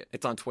watch it.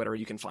 It's on Twitter.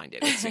 You can find it.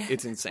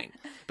 It's insane.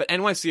 But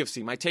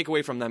NYCFC, my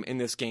takeaway from them in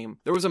this game,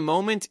 there was a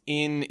moment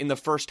in the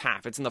first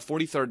half, it's in the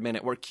 43rd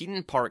minute, where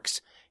Keaton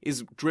Parks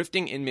is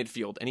drifting in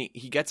midfield and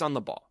he gets on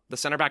the ball. The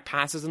center back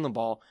passes in the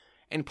ball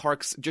and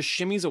Parks just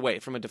shimmies away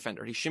from a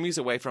defender. He shimmies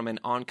away from an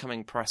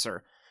oncoming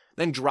presser,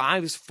 then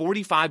drives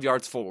 45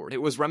 yards forward.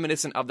 It was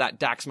reminiscent of that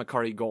Dax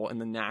McCarty goal in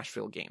the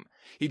Nashville game.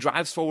 He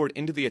drives forward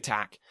into the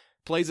attack,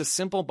 plays a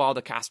simple ball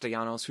to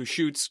Castellanos, who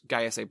shoots,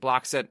 Gallese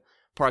blocks it,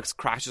 Parks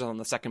crashes on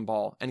the second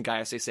ball, and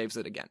Gallese saves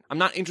it again. I'm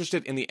not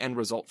interested in the end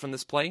result from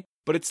this play,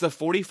 but it's the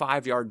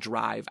 45-yard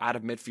drive out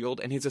of midfield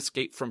and his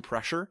escape from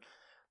pressure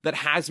that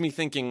has me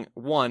thinking,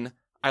 one,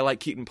 I like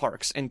Keaton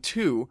Parks, and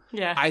two,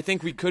 I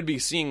think we could be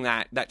seeing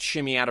that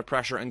shimmy out of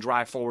pressure and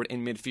drive forward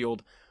in midfield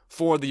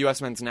for the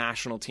U.S. men's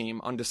national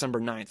team on December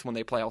 9th when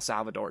they play El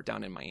Salvador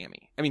down in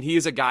Miami. I mean, he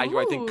is a guy who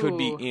I think could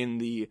be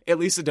in at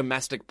least a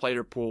domestic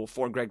player pool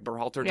for Greg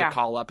Berhalter to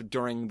call up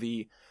during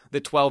the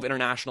 12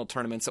 international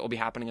tournaments that will be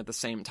happening at the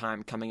same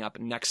time coming up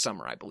next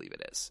summer, I believe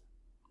it is.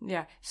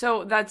 Yeah.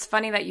 So that's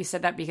funny that you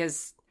said that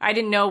because I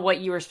didn't know what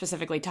you were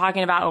specifically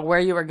talking about or where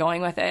you were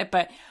going with it.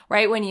 But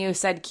right when you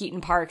said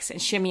Keaton Parks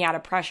and shimmy out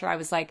of pressure, I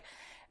was like,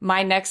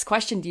 my next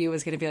question to you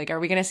was going to be like, are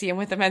we going to see him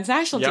with the men's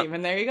national team?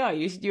 And there you go.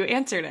 You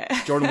answered it.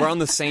 Jordan, we're on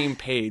the same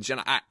page. And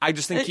I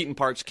just think Keaton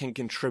Parks can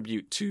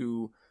contribute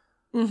to...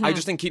 I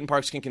just think Keaton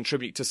Parks can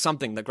contribute to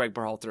something that Greg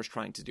Berhalter is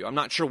trying to do. I'm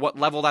not sure what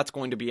level that's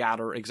going to be at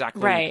or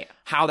exactly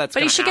how that's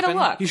going to happen. But he should get a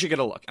look. He should get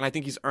a look. And I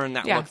think he's earned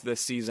that look this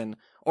season.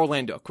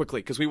 Orlando, quickly,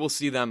 because we will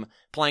see them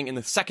playing in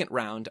the second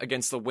round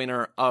against the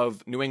winner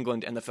of New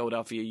England and the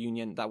Philadelphia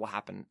Union. That will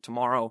happen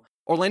tomorrow.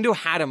 Orlando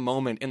had a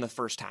moment in the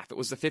first half. It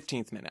was the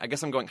 15th minute. I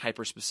guess I'm going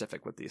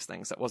hyper-specific with these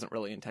things. That wasn't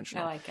really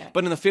intentional. I like it.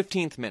 But in the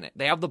 15th minute,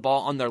 they have the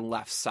ball on their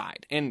left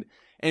side. And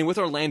with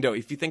Orlando,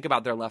 if you think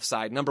about their left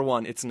side, number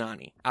one, it's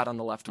Nani out on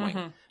the left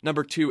wing.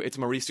 Number two, it's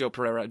Mauricio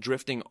Pereira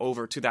drifting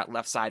over to that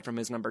left side from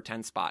his number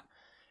 10 spot.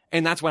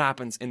 And that's what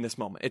happens in this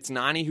moment. It's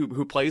Nani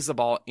who plays the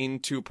ball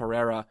into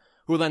Pereira,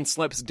 who then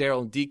slips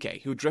Daryl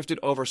Dike, who drifted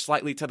over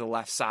slightly to the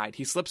left side.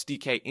 He slips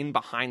Dike in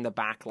behind the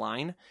back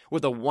line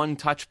with a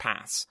one-touch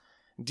pass.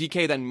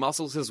 DK then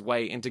muscles his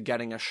way into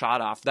getting a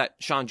shot off that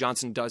Sean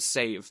Johnson does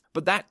save.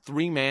 But that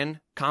three-man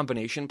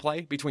combination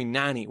play between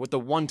Nani with the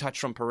one touch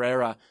from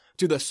Pereira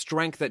to the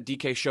strength that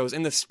DK shows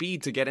and the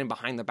speed to get in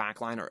behind the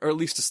back line or at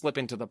least to slip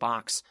into the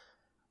box,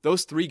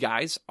 those three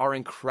guys are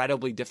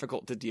incredibly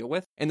difficult to deal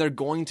with, and they're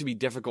going to be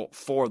difficult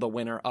for the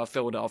winner of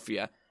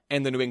Philadelphia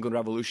and the New England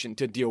Revolution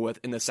to deal with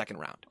in the second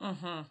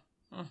round.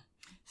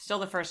 Still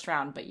the first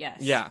round, but yes.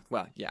 Yeah,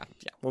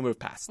 we'll move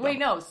past them. Wait,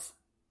 no,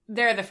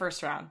 they're the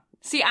first round.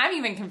 See, I'm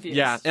even confused.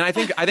 Yeah, and I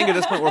think at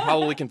this point we're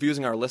probably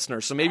confusing our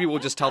listeners, so maybe we'll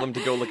just tell them to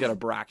go look at a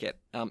bracket.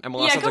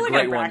 MLS has a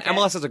great one.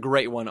 MLS has a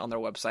great one on their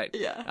website.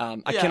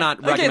 I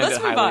cannot recommend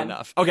it highly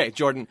enough. Okay,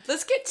 Jordan.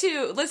 Let's get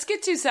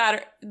to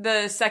Saturday,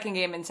 the second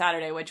game in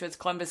Saturday, which was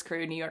Columbus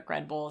Crew, New York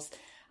Red Bulls.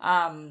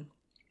 Wow.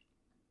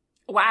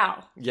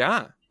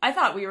 Yeah. I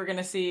thought we were going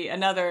to see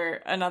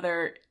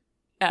another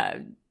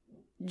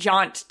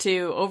jaunt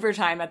to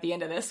overtime at the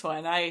end of this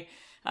one.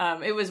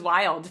 It was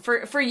wild.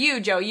 For you,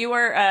 Joe, you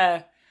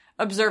were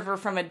observer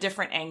from a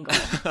different angle.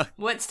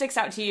 What sticks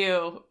out to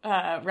you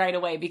right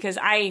away? Because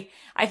I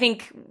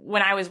think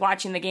when I was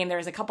watching the game, there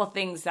was a couple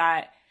things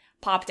that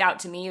popped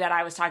out to me that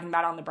I was talking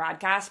about on the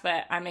broadcast,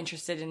 but I'm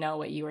interested to know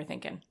what you were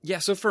thinking. Yeah,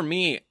 so for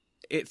me,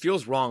 it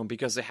feels wrong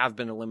because they have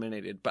been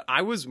eliminated, but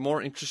I was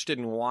more interested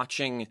in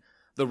watching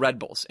the Red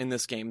Bulls in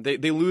this game. They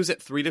lose at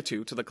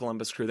 3-2 to the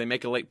Columbus Crew. They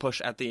make a late push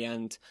at the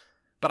end.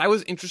 But I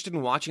was interested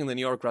in watching the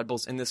New York Red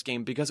Bulls in this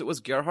game because it was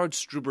Gerhard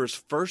Struber's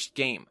first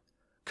game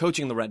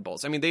coaching the Red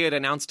Bulls. I mean, they had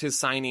announced his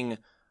signing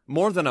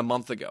more than a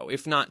month ago,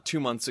 if not 2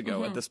 months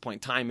ago at this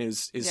point. Time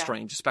is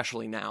strange,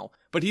 especially now.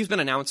 But he's been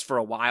announced for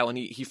a while, and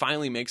he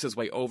finally makes his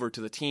way over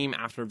to the team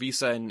after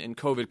visa and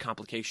COVID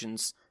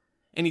complications.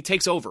 And he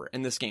takes over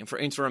in this game for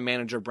interim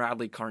manager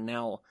Bradley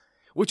Carnell,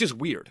 which is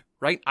weird,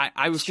 right?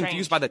 I was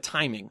confused by the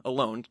timing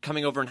alone,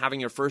 coming over and having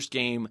your first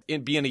game,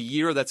 be in a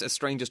year that's as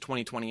strange as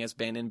 2020 has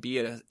been, and be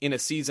in a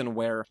season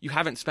where you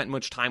haven't spent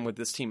much time with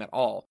this team at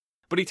all.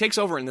 But he takes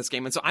over in this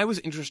game, and so I was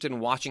interested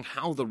in watching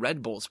how the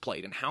Red Bulls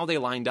played and how they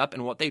lined up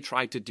and what they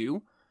tried to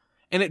do.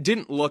 And it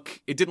didn't look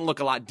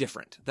a lot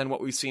different than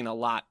what we've seen a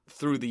lot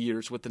through the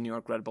years with the New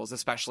York Red Bulls,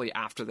 especially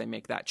after they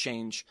make that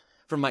change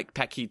from Mike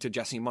Petke to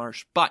Jesse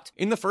Marsch. But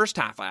in the first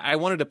half, I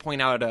wanted to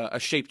point out a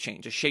shape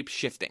change, a shape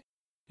shifting.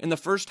 In the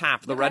first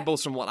half, the Red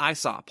Bulls, from what I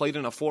saw, played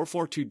in a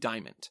 4-4-2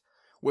 diamond,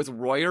 with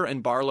Royer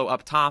and Barlow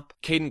up top,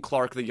 Caden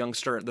Clark, the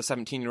youngster, the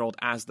 17-year-old,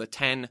 as the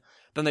 10.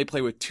 Then they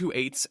play with 2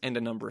 8s and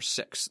a number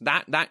 6.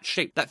 That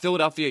shape, that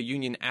Philadelphia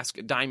Union-esque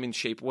diamond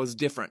shape, was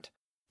different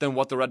than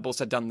what the Red Bulls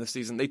had done this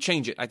season. They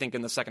changed it, I think,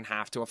 in the second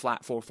half to a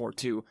flat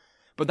 4-4-2.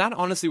 But that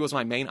honestly was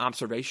my main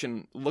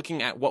observation,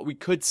 looking at what we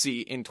could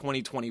see in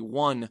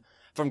 2021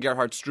 from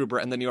Gerhard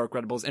Struber and the New York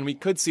Red Bulls, and we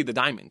could see the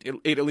diamond.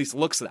 It at least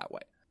looks that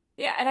way.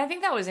 Yeah, and I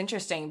think that was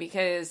interesting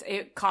because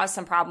it caused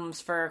some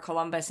problems for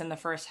Columbus in the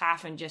first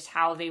half and just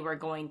how they were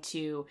going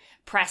to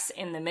press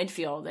in the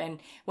midfield. And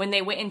when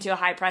they went into a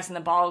high press and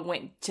the ball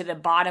went to the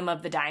bottom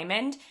of the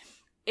diamond,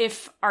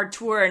 if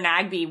Artur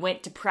Nagbe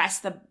went to press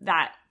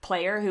that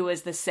player who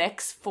was the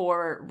 6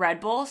 for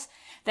Red Bulls,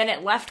 then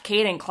it left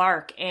Caden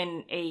Clark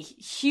in a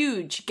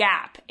huge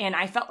gap. And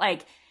I felt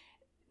like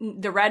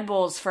the Red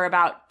Bulls for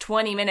about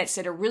 20 minutes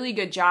did a really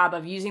good job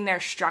of using their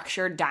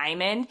structured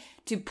diamond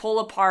to pull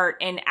apart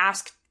and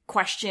ask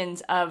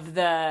questions of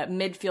the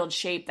midfield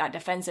shape, that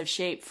defensive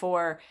shape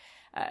for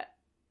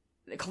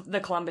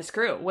the Columbus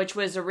Crew, which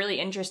was a really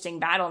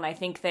interesting battle. And I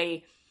think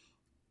they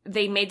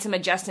made some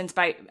adjustments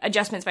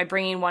by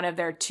bringing one of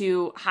their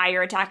 2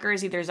 higher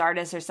attackers, either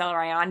Zardes or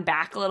Sellarayán,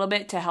 back a little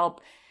bit to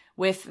help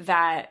with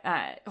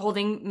that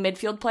holding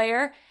midfield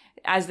player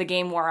as the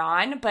game wore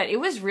on. But it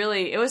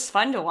was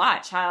fun to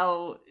watch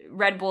how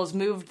Red Bulls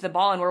moved the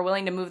ball and were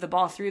willing to move the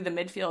ball through the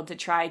midfield to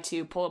try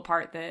to pull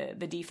apart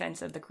the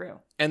defense of the Crew.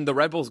 And the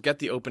Red Bulls get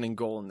the opening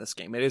goal in this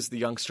game. It is the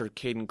youngster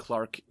Caden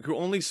Clark, who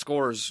only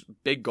scores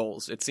big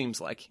goals, it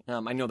seems like.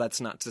 I know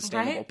that's not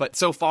sustainable, right? But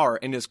so far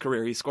in his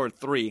career, he scored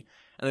 3,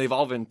 and they've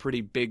all been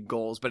pretty big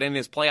goals. But in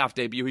his playoff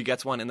debut, he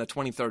gets one in the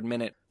 23rd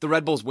minute. The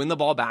Red Bulls win the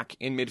ball back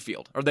in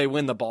midfield, or they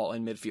win the ball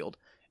in midfield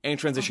and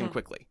transition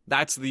quickly.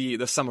 That's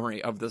the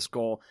summary of this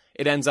goal.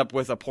 It ends up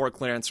with a poor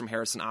clearance from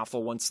Harrison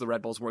Affel once the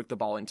Red Bulls work the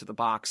ball into the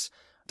box.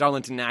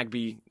 Darlington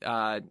Nagbe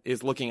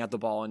is looking at the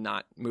ball and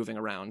not moving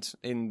around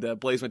in the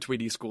Blaise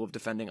Matuidi school of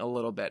defending a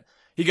little bit.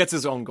 He gets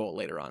his own goal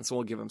later on, so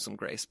we'll give him some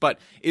grace. But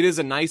it is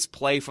a nice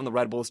play from the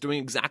Red Bulls, doing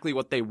exactly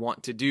what they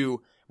want to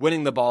do,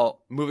 winning the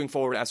ball, moving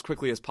forward as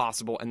quickly as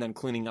possible, and then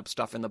cleaning up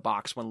stuff in the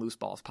box when loose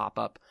balls pop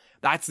up.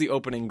 That's the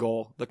opening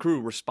goal. The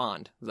Crew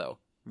respond, though,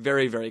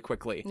 very, very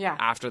quickly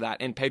after that.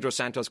 And Pedro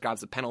Santos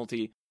grabs the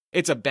penalty.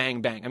 It's a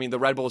bang, bang. I mean, the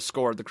Red Bulls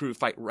score, the Crew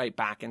fight right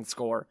back and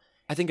score.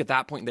 I think at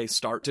that point they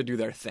start to do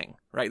their thing,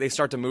 right? They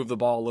start to move the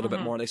ball a little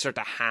bit more. They start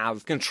to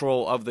have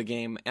control of the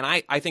game. And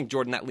I think,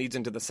 Jordan, that leads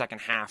into the second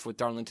half with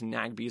Darlington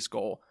Nagbe's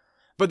goal.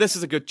 But this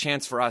is a good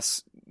chance for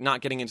us,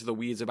 not getting into the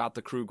weeds about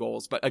the Crew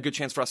goals, but a good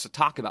chance for us to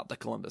talk about the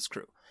Columbus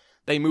Crew.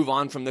 They move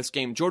on from this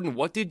game. Jordan,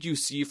 what did you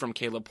see from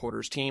Caleb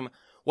Porter's team?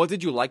 What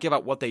did you like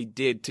about what they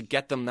did to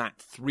get them that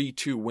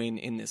 3-2 win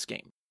in this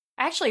game?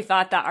 I actually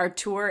thought that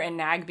Artur and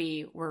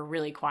Nagbe were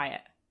really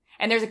quiet.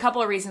 And there's a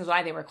couple of reasons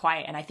why they were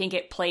quiet, and I think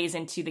it plays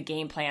into the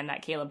game plan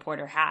that Caleb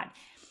Porter had.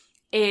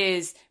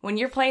 Is when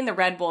you're playing the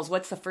Red Bulls,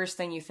 what's the first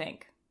thing you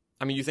think?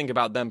 I mean, you think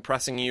about them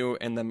pressing you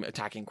and them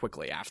attacking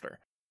quickly after.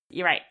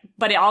 You're right.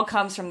 But it all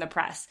comes from the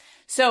press.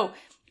 So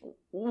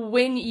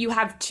when you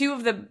have two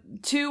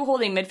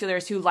holding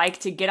midfielders who like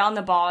to get on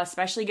the ball,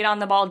 especially get on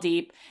the ball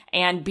deep,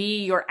 and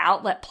be your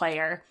outlet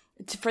player,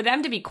 for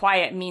them to be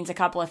quiet means a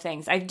couple of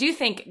things. I do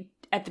think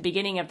at the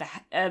beginning of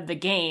the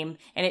game,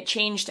 and it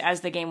changed as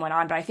the game went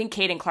on, but I think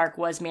Caden Clark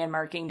was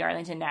man-marking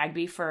Darlington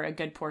Nagbe for a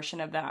good portion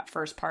of that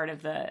first part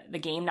of the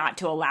game, not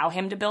to allow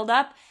him to build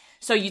up.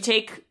 So you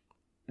take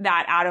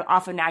that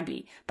off of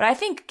Nagbe. But I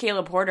think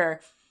Caleb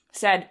Porter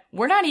said,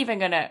 it's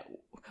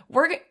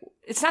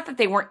not that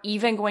they weren't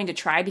even going to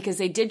try, because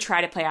they did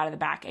try to play out of the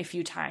back a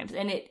few times,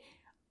 and it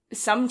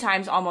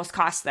sometimes almost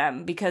cost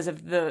them because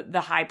of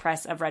the high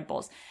press of Red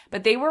Bulls.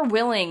 But they were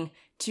willing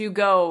to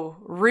go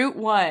route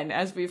one,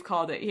 as we've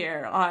called it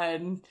here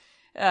on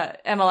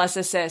MLS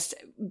Assist,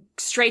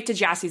 straight to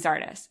Gyasi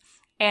Zardes.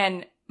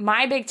 And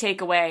my big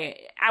takeaway,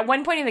 at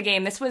one point in the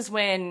game, this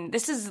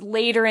is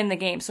later in the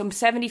game, so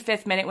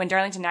 75th minute, when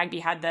Darlington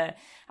Nagbe had the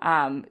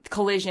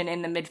collision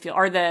in the midfield,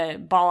 or the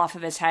ball off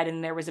of his head,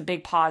 and there was a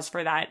big pause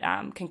for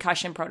that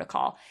concussion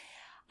protocol.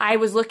 I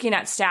was looking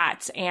at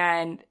stats,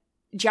 and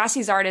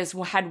Gyasi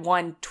Zardes had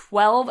won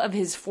 12 of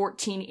his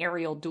 14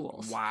 aerial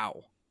duels.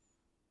 Wow.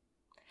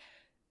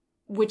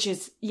 Which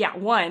is,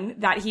 one,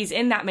 that he's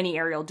in that many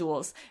aerial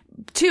duels.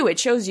 Two, it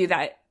shows you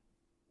that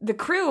the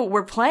Crew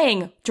were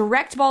playing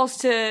direct balls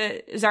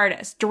to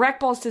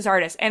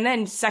Zardes, and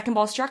then second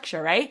ball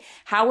structure, right?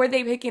 How were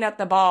they picking up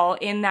the ball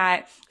in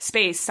that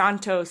space?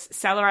 Santos,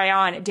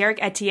 Celerayán, Derek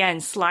Etienne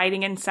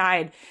sliding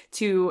inside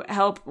to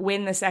help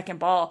win the second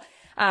ball.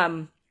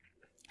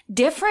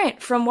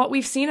 Different from what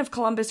we've seen of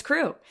Columbus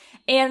Crew.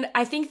 And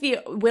I think the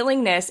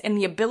willingness and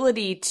the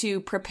ability to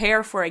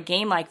prepare for a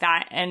game like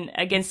that and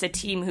against a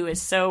team who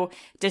is so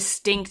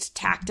distinct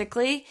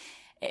tactically,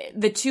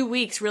 the 2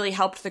 weeks really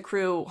helped the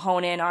Crew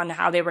hone in on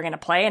how they were going to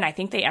play, and I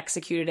think they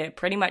executed it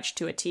pretty much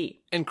to a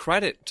T. And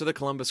credit to the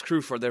Columbus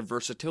Crew for their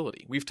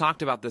versatility. We've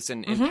talked about this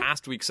in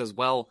past weeks as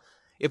well.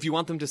 If you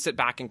want them to sit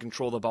back and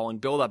control the ball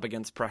and build up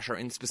against pressure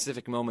in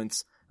specific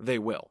moments, they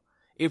will.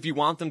 If you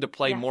want them to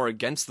play more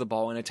against the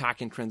ball and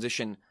attack in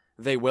transition,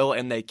 they will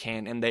and they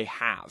can and they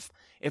have.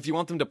 If you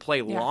want them to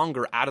play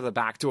longer out of the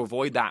back to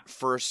avoid that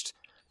first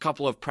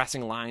couple of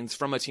pressing lines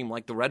from a team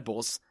like the Red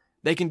Bulls,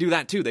 they can do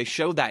that too. They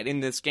showed that in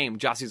this game.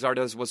 Gyasi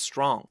Zardes was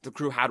strong. The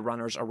Crew had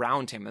runners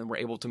around him and were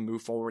able to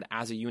move forward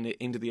as a unit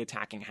into the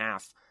attacking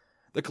half.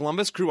 The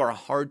Columbus Crew are a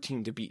hard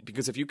team to beat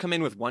because if you come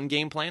in with one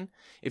game plan,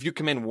 if you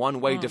come in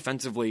one way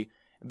defensively,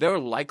 they're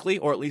likely,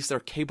 or at least they're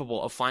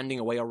capable of finding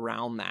a way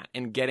around that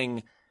and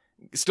getting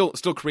still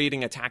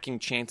creating attacking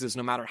chances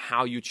no matter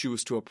how you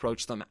choose to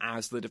approach them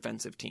as the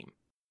defensive team.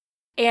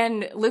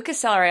 And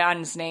Lucas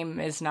Celerayán's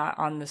name is not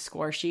on the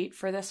score sheet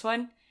for this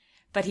one,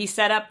 but he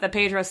set up the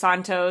Pedro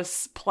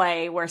Santos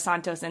play where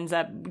Santos ends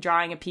up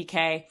drawing a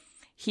PK.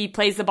 He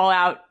plays the ball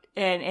out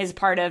and is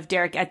part of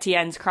Derek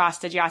Etienne's cross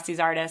to Gyasi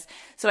Zardes.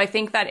 So I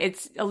think that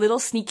it's a little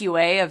sneaky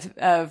way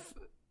of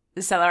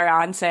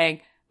Celerayán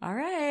saying, all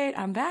right,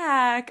 I'm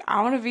back.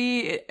 I want to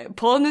be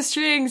pulling the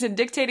strings and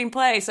dictating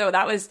play. So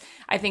that was,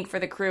 I think, for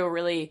the Crew,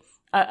 really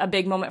a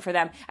big moment for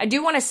them. I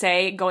do want to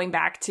say, going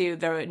back to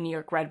the New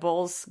York Red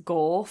Bulls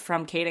goal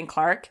from Caden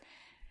Clark,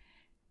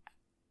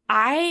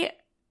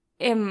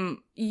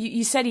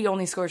 you said he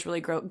only scores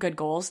really good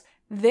goals.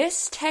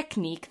 This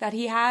technique that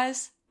he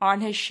has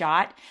on his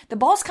shot, the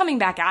ball's coming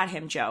back at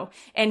him, Joe,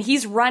 and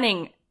he's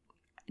running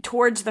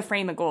towards the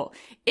frame of goal.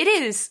 It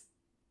is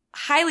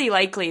highly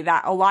likely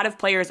that a lot of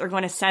players are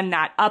going to send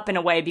that up and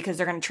away because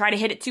they're going to try to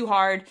hit it too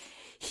hard.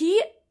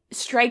 He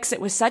strikes it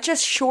with such a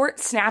short,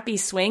 snappy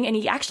swing, and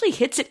he actually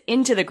hits it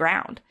into the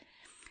ground.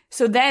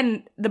 So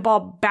then the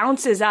ball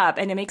bounces up,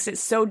 and it makes it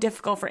so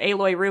difficult for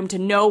Eloy Room to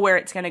know where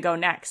it's going to go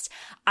next.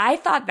 I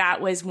thought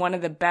that was one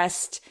of the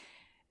best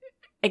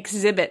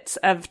exhibits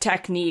of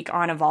technique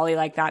on a volley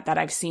like that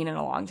I've seen in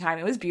a long time.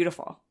 It was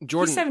beautiful.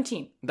 Jordan, he's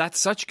 17. That's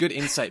such good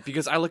insight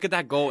because I look at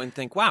that goal and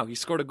think, wow, he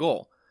scored a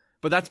goal.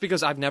 But that's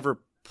because I've never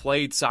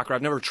played soccer.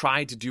 I've never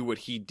tried to do what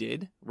he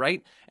did,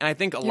 right? And I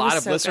think a lot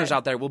of listeners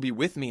out there will be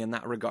with me in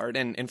that regard.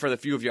 And for the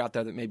few of you out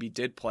there that maybe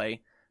did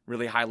play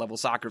really high-level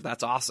soccer,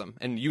 that's awesome.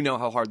 And you know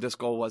how hard this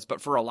goal was. But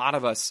for a lot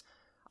of us,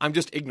 I'm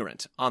just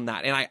ignorant on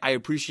that. And I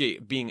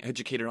appreciate being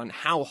educated on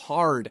how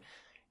hard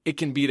it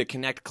can be to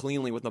connect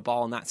cleanly with the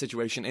ball in that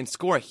situation and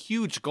score a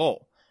huge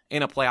goal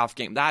in a playoff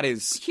game. That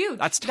is huge.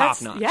 That's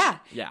top notch.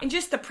 Yeah. And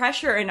just the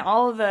pressure and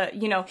all of the,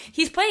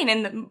 he's playing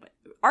in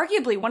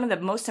arguably one of the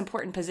most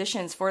important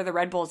positions for the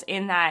Red Bulls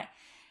in that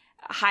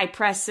high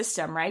press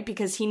system, right?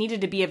 Because he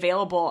needed to be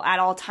available at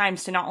all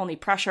times to not only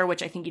pressure,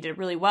 which I think he did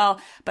really well,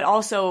 but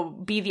also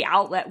be the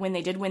outlet when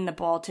they did win the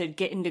ball to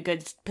get into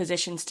good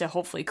positions to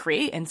hopefully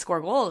create and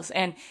score goals.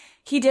 And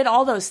he did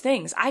all those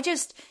things.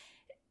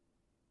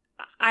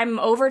 I'm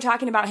over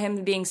talking about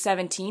him being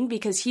 17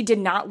 because he did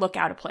not look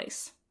out of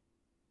place.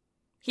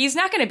 He's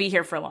not going to be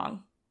here for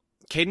long.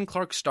 Caden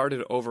Clark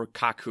started over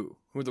Kaku,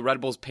 who the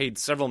Red Bulls paid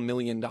several $1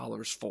 million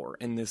for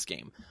in this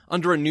game,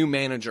 under a new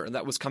manager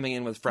that was coming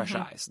in with fresh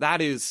eyes.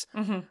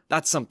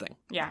 That's something.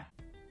 Yeah.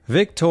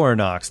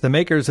 Victorinox, the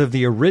makers of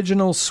the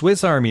original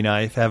Swiss Army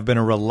knife, have been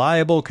a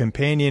reliable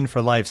companion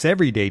for life's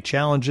everyday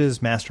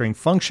challenges, mastering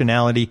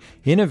functionality,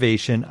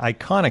 innovation,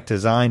 iconic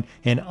design,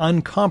 and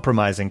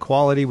uncompromising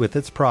quality with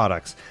its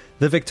products.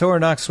 The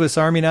Victorinox Swiss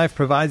Army knife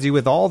provides you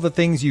with all the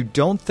things you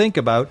don't think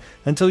about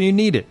until you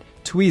need it.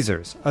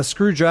 Tweezers, a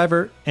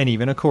screwdriver, and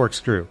even a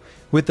corkscrew.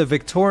 With the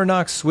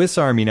Victorinox Swiss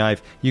Army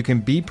knife, you can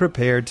be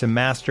prepared to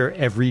master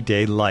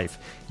everyday life.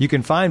 You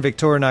can find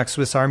Victorinox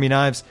Swiss Army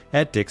knives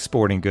at Dick's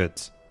Sporting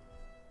Goods.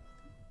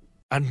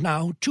 And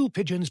now, two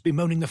pigeons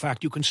bemoaning the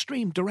fact you can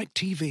stream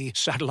DirecTV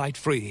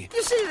satellite-free.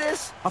 You see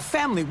this? A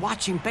family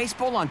watching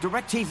baseball on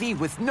DirecTV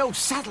with no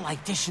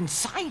satellite dish in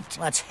sight.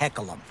 Let's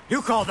heckle them.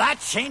 You call that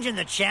changing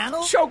the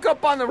channel? Choke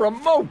up on the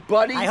remote,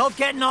 buddy. I hope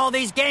getting all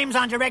these games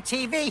on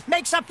DirecTV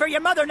makes up for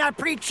your mother not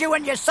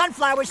pre-chewing your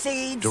sunflower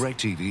seeds.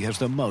 DirecTV has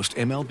the most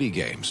MLB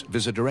games.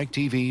 Visit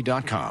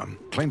DirecTV.com.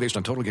 Claim based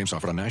on total games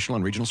offered on national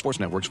and regional sports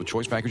networks with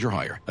choice package or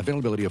higher.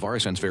 Availability of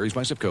RSNs varies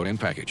by zip code and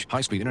package.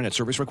 High-speed internet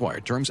service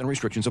required. Terms and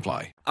restrictions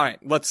apply. All right,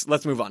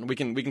 let's move on. We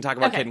can talk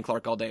about Caden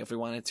Clark all day if we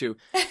wanted to.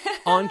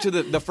 On to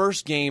the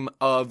first game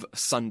of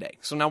Sunday.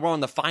 So now we're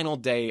on the final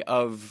day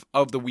of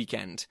the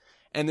weekend.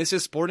 And this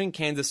is Sporting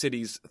Kansas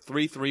City's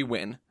 3-3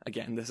 win.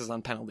 Again, this is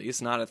on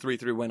penalties, not a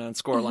 3-3 win on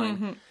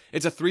scoreline.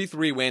 It's a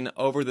 3-3 win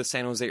over the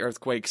San Jose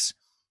Earthquakes.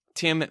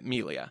 Tim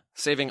Melia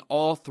saving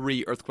all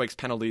 3 Earthquakes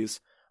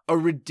penalties. A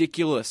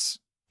ridiculous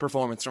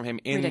performance from him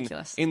in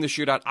the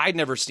shootout. I'd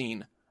never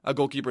seen a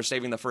goalkeeper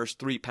saving the first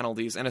 3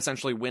 penalties and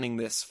essentially winning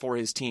this for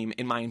his team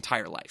in my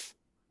entire life.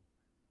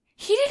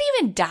 He didn't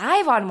even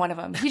dive on one of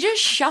them. He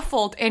just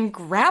shuffled and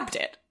grabbed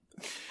it.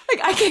 Like,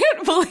 I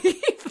can't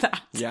believe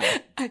that. Yeah.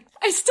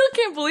 I still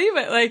can't believe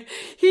it. Like,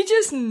 he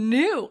just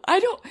knew.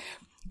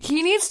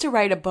 He needs to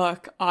write a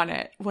book on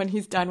it when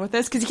he's done with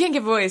this, because he can't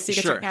give away his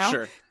secrets right now.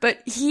 Sure.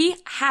 But he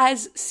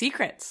has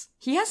secrets.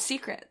 He has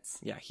secrets.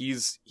 Yeah,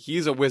 he's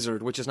a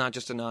wizard, which is not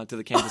just a nod to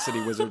the Kansas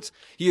City Wizards.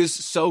 He is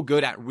so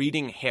good at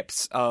reading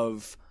hips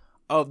of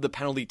the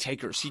penalty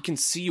takers. He can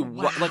see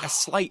like a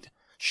slight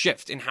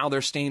shift in how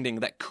they're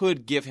standing that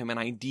could give him an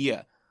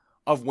idea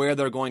of where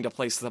they're going to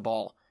place the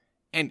ball.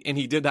 And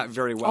he did that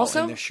very well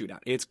in this shootout.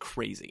 It's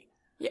crazy.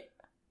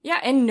 Yeah,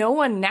 and no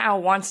one now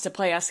wants to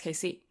play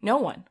SKC. No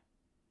one.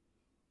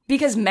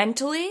 Because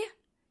mentally,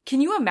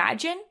 can you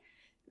imagine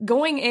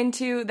going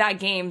into that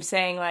game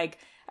saying, like,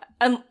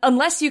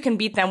 unless you can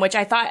beat them, which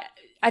I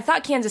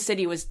thought Kansas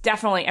City was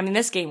definitely, I mean,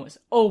 this game was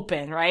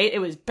open, right? It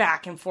was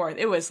back and forth.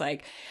 It was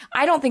like,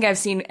 I don't think I've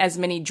seen as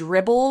many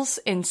dribbles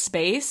in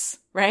space,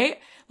 right?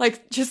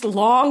 Like, just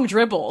long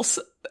dribbles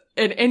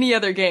in any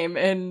other game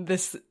in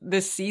this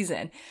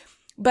season.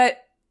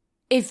 But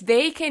if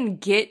they can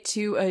get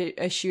to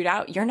a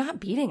shootout, you're not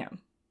beating them,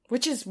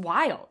 which is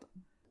wild.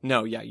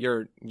 No, yeah,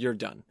 you're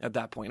done at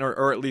that point.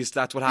 Or at least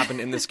that's what happened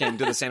in this game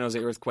to the San Jose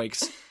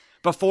Earthquakes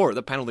before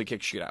the penalty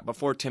kick shootout,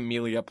 before Tim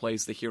Melia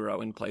plays the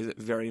hero and plays it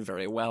very,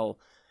 very well.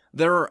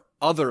 There are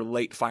other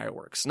late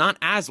fireworks, not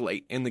as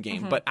late in the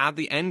game, but at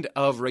the end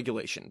of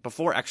regulation,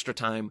 before extra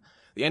time,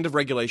 the end of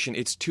regulation,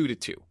 it's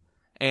 2-2.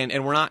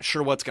 And we're not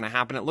sure what's going to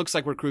happen. It looks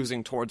like we're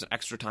cruising towards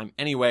extra time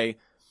anyway.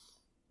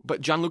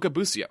 But Gianluca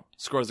Busio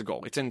scores a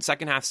goal. It's in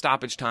second half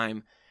stoppage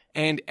time,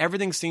 and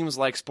everything seems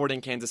like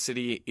Sporting Kansas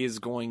City is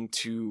going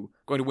to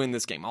win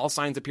this game. All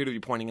signs appear to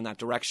be pointing in that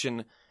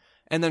direction.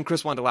 And then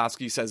Chris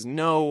Wondolowski says,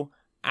 no,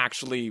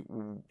 actually,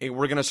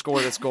 we're going to score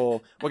this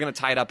goal. We're going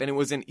to tie it up. And it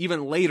was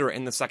even later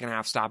in the second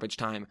half stoppage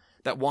time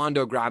that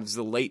Wondo grabs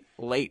the late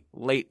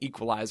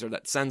equalizer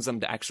that sends them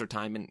to extra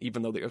time. And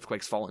even though the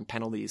Earthquakes fall in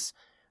penalties,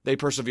 they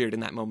persevered in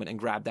that moment and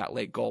grabbed that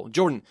late goal.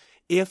 Jordan,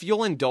 if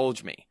you'll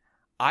indulge me,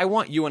 I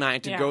want you and I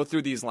to go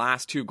through these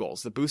last 2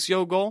 goals, the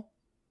Busio goal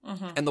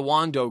and the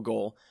Wondo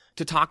goal,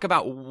 to talk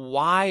about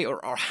why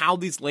or how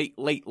these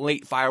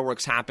late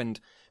fireworks happened.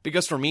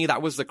 Because for me,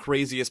 that was the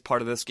craziest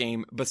part of this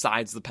game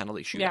besides the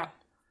penalty shootout. Yeah.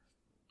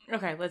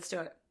 Okay, let's do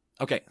it.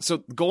 Okay,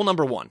 so goal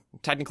number 1.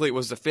 Technically, it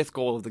was the 5th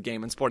goal of the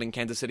game and Sporting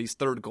Kansas City's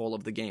 3rd goal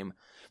of the game.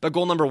 But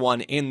goal number 1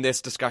 in this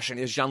discussion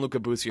is Gianluca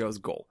Busio's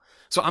goal.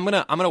 So I'm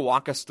gonna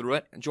walk us through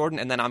it, Jordan,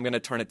 and then I'm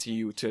gonna turn it to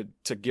you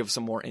to give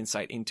some more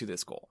insight into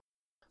this goal.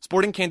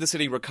 Sporting Kansas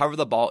City recover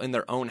the ball in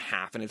their own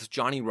half, and it's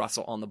Johnny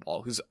Russell on the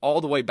ball, who's all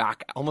the way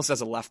back, almost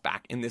as a left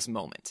back in this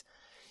moment.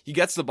 He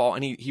gets the ball,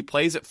 and he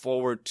plays it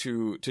forward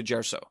to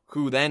Gerso,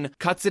 who then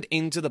cuts it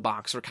into the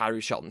box for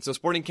Kyrie Shelton. So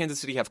Sporting Kansas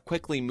City have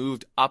quickly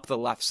moved up the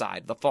left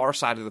side, the far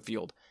side of the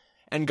field,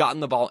 and gotten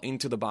the ball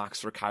into the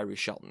box for Kyrie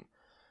Shelton.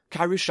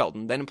 Kyrie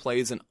Shelton then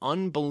plays an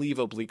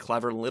unbelievably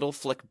clever little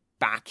flick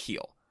back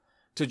heel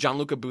to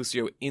Gianluca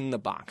Busio in the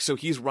box. So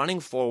he's running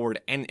forward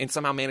and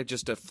somehow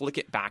manages to flick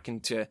it back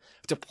to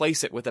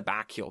place it with a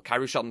back heel.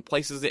 Kyrie Shelton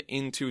places it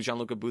into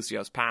Gianluca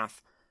Busio's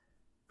path,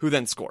 who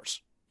then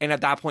scores. And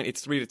at that point,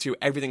 it's 3-2.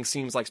 Everything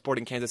seems like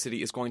Sporting Kansas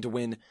City is going to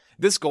win.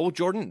 This goal,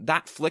 Jordan,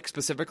 that flick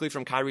specifically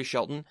from Kyrie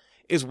Shelton,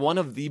 is one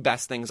of the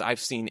best things I've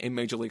seen in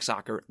Major League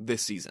Soccer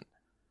this season.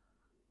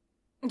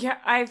 Yeah,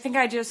 I think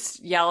I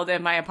just yelled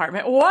in my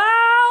apartment, wow!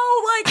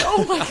 Like,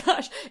 oh my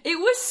gosh. It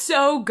was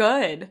so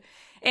good.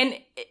 And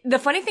the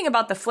funny thing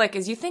about the flick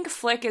is you think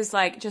flick is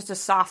like just a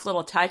soft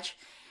little touch.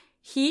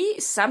 He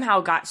somehow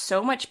got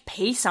so much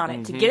pace on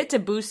it to get it to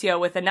Busio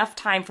with enough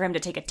time for him to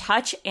take a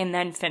touch and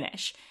then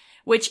finish.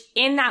 Which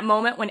in that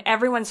moment when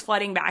everyone's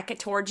flooding back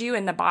towards you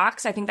in the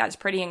box, I think that's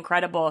pretty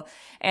incredible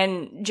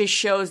and just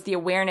shows the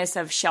awareness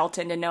of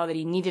Shelton to know that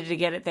he needed to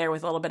get it there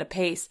with a little bit of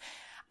pace.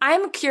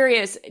 I'm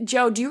curious,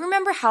 Joe, do you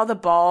remember how the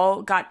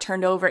ball got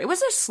turned over? It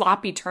was a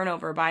sloppy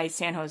turnover by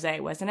San Jose,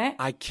 wasn't it?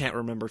 I can't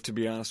remember, to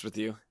be honest with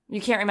you. You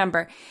can't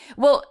remember.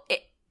 Well,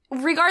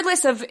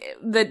 regardless of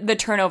the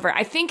turnover,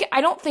 I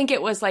don't think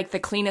it was like the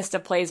cleanest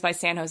of plays by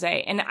San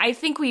Jose. And I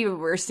think we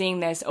were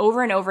seeing this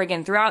over and over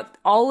again throughout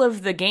all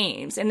of the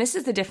games. And this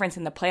is the difference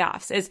in the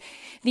playoffs, is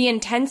the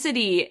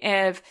intensity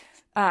of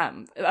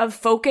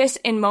focus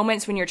in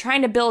moments when you're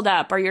trying to build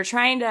up or you're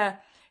trying to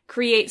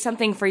create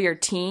something for your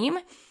team.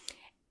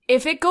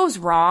 If it goes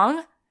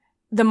wrong,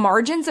 the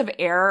margins of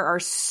error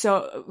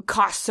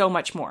cost so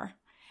much more.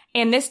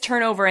 And this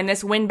turnover and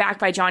this win back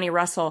by Johnny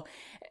Russell,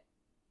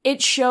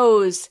 it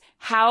shows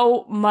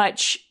how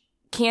much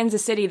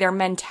Kansas City, their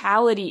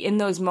mentality in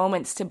those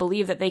moments to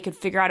believe that they could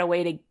figure out a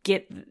way to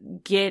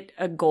get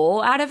a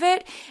goal out of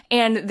it,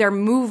 and their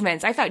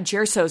movements. I thought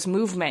Gerso's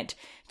movement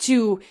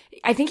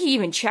I think he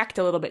even checked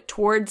a little bit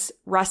towards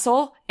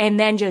Russell and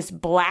then just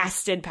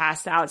blasted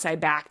past the outside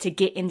back to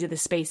get into the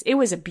space. It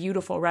was a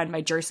beautiful run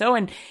by Gerso,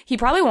 and he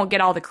probably won't get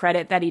all the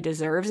credit that he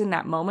deserves in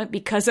that moment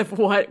because of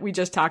what we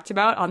just talked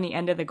about on the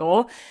end of the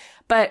goal.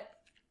 But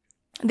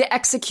the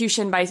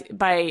execution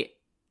by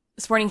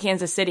Sporting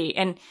Kansas City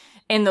and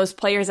those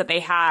players that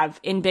they have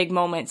in big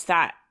moments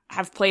that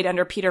have played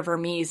under Peter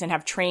Vermees and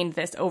have trained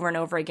this over and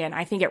over again,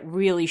 I think it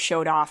really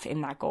showed off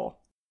in that goal.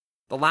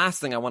 The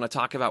last thing I want to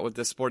talk about with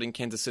this Sporting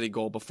Kansas City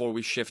goal before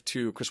we shift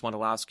to Chris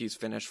Wondolowski's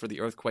finish for the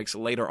Earthquakes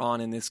later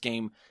on in this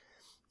game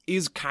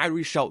is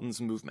Kyrie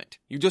Shelton's movement.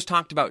 You just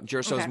talked about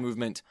Gerso's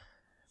movement,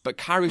 but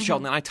Kyrie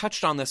Shelton, and I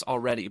touched on this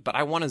already, but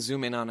I want to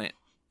zoom in on it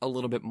a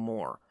little bit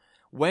more.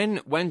 When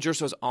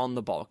Gerso's on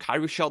the ball,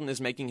 Kyrie Shelton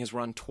is making his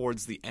run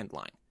towards the end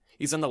line.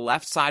 He's on the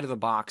left side of the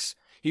box.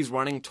 He's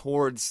running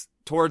towards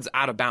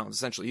out of bounds,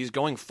 essentially. He's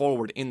going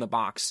forward in the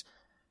box.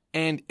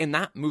 And in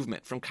that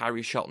movement from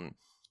Kyrie Shelton,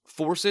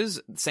 forces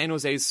San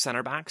Jose's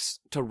center backs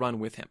to run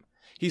with him.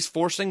 He's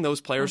forcing those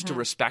players to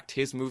respect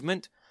his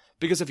movement,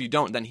 because if you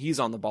don't, then he's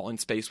on the ball in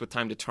space with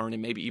time to turn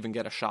and maybe even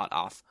get a shot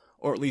off,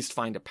 or at least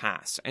find a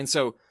pass. And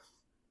so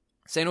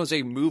San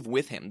Jose move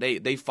with him.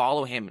 They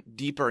follow him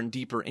deeper and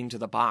deeper into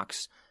the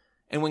box.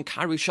 And when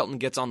Kyrie Shelton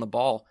gets on the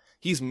ball,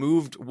 he's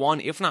moved one,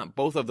 if not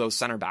both of those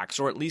center backs,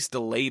 or at least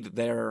delayed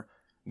their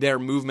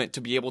movement to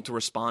be able to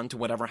respond to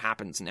whatever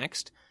happens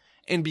next.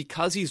 And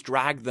because he's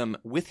dragged them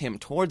with him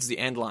towards the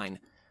end line,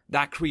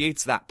 that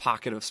creates that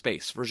pocket of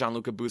space for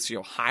Gianluca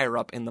Busio higher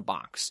up in the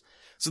box.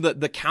 So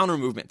the counter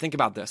movement, think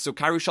about this. So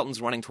Kyrie Shelton's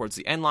running towards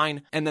the end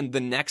line, and then the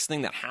next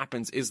thing that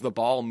happens is the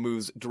ball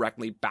moves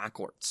directly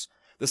backwards.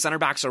 The center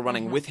backs are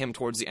running with him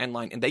towards the end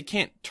line, and they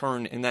can't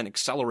turn and then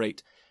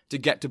accelerate to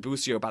get to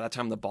Busio by the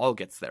time the ball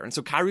gets there. And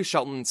so Kyrie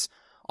Shelton's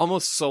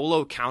almost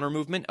solo counter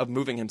movement of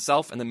moving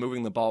himself and then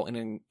moving the ball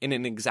in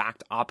an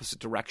exact opposite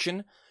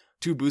direction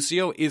to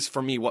Busio is,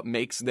 for me, what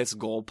makes this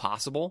goal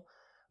possible.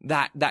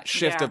 That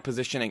shift of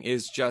positioning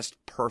is just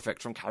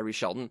perfect from Kyrie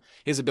Shelton.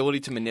 His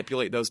ability to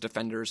manipulate those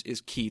defenders is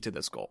key to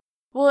this goal.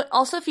 Well,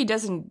 also, if he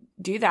doesn't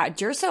do that,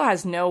 Gerso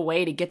has no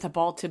way to get the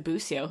ball to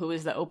Busio, who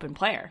is the open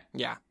player.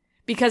 Yeah.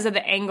 Because of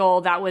the angle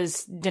that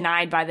was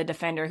denied by the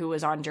defender who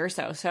was on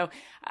Gerso. So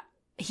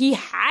he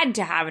had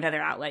to have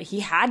another outlet. He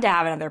had to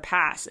have another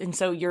pass. And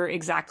so you're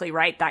exactly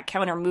right. That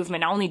counter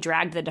movement not only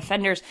dragged the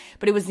defenders,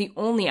 but it was the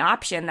only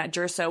option that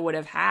Gerso would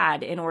have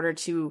had in order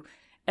to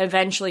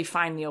eventually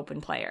find the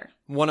open player.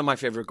 One of my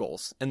favorite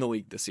goals in the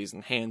league this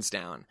season, hands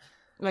down.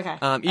 Okay.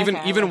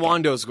 Even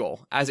Wando's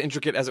goal, as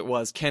intricate as it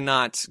was,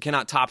 cannot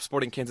top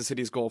Sporting Kansas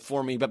City's goal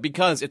for me. But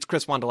because it's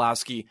Chris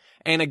Wondolowski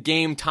and a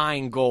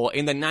game-tying goal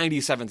in the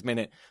 97th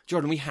minute,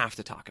 Jordan, we have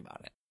to talk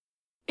about it.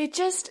 It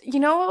just, you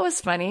know what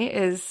was funny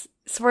is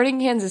Sporting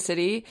Kansas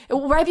City,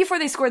 right before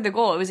they scored the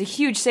goal, it was a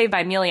huge save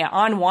by Melia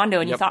on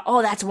Wando, and you thought,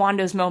 oh, that's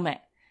Wando's moment.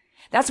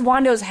 That's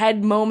Wando's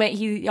head moment.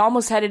 He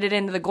almost headed it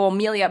into the goal.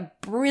 Melia,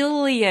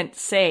 brilliant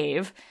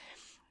save.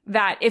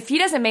 That if he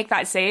doesn't make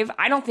that save,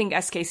 I don't think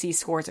SKC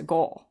scores a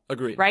goal.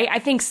 Agreed. Right? I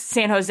think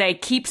San Jose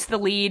keeps the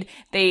lead.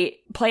 They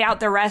play out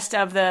the rest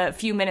of the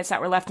few minutes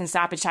that were left in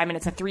stoppage time, and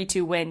it's a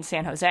 3-2 win,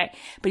 San Jose.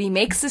 But he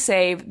makes the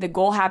save. The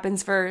goal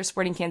happens for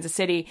Sporting Kansas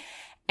City.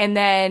 And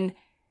then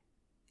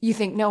you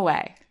think, no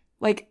way.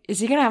 Like, is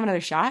he going to have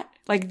another shot?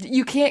 Like,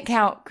 you can't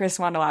count Chris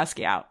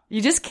Wondolowski out.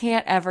 You just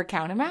can't ever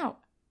count him out.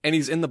 And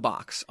he's in the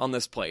box on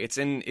this play. It's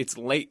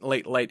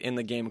late in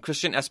the game.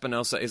 Christian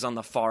Espinosa is on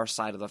the far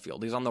side of the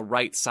field. He's on the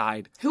right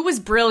side. Who was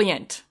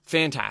brilliant.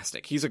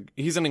 Fantastic. He's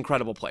an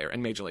incredible player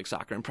in Major League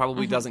Soccer and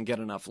probably doesn't get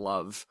enough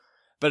love.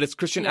 But it's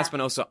Christian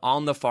Espinosa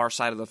on the far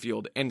side of the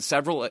field and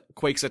several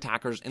Quakes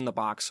attackers in the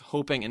box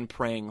hoping and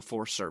praying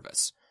for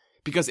service.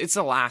 Because it's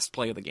the last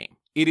play of the game.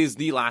 It is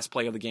the last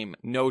play of the game,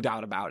 no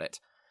doubt about it.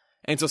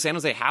 And so San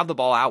Jose have the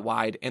ball out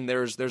wide, and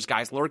there's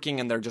guys lurking,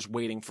 and they're just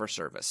waiting for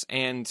service.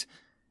 And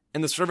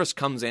the service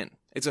comes in.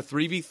 It's a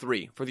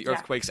 3v3 for the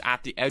Earthquakes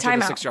at the edge of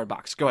the 6-yard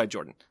box. Go ahead,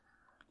 Jordan.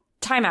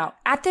 Timeout.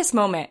 At this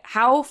moment,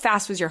 how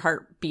fast was your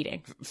heart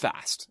beating?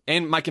 Fast.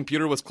 And my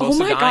computer was close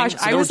to dying. Oh my gosh.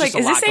 So I was like,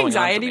 is this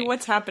anxiety?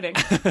 What's What's happening?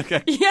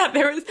 Okay. Yeah,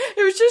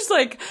 it was just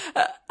like,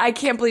 I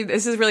can't believe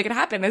this is really going to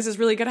happen. This is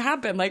really going to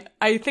happen. Like,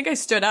 I think I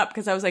stood up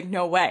because I was like,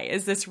 no way.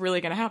 Is this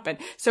really going to happen?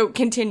 So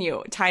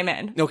continue. Time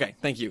in. Okay.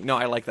 Thank you. No,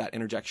 I like that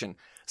interjection.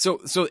 So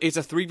it's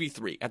a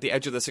 3v3 at the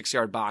edge of the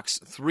 6-yard box.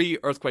 3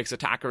 Earthquakes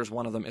attackers.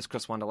 One of them is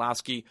Chris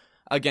Wondolowski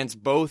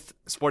against both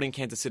Sporting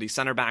Kansas City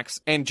center backs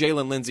and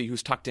Jalen Lindsey,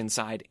 who's tucked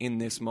inside in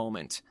this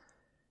moment.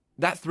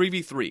 That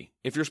 3v3,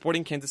 if you're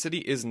Sporting Kansas City,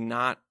 is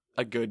not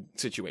a good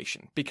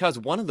situation because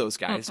one of those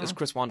guys is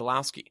Chris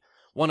Wondolowski,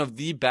 one of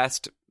the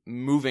best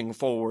moving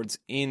forwards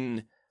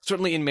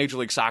certainly in Major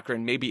League Soccer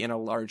and maybe in a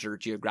larger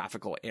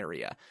geographical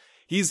area.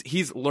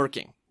 He's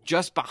lurking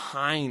just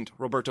behind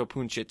Roberto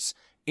Puncic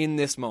in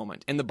this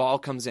moment, and the ball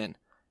comes in,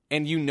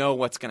 And you know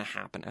what's going to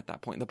happen at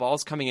that point. The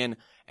ball's coming in,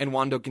 and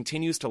Wondo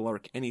continues to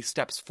lurk, and he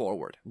steps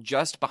forward,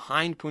 just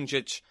behind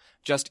Puncic,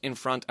 just in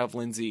front of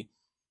Lindsay.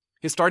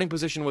 His starting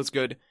position was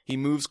good. He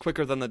moves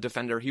quicker than the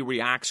defender. He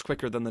reacts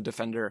quicker than the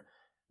defender.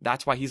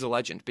 That's why he's a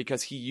legend,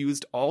 because he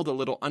used all the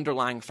little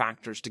underlying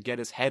factors to get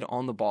his head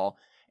on the ball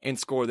and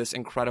score this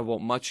incredible,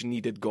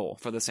 much-needed goal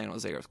for the San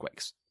Jose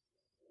Earthquakes.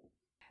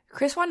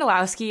 Chris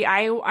Wondolowski,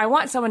 I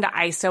want someone to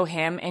ISO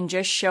him and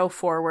just show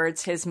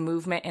forwards his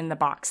movement in the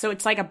box. So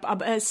it's like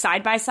a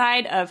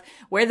side-by-side of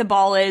where the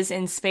ball is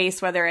in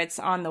space, whether it's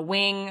on the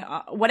wing,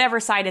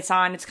 whatever side it's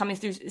on, it's coming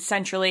through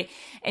centrally,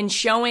 and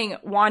showing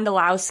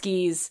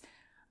Wondolowski's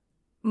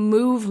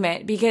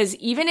movement. Because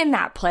even in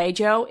that play,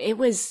 Joe, it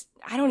was,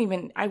 I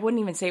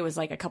wouldn't even say it was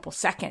like a couple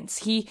seconds.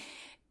 He,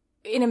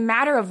 in a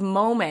matter of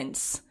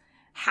moments,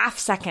 half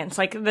seconds,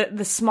 like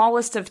the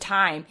smallest of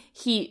time,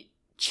 he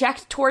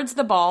checked towards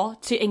the ball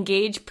to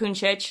engage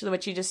Puncic,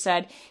 what you just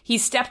said. He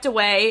stepped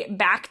away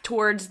back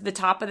towards the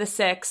top of the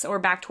 6 or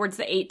back towards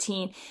the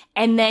 18,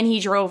 and then he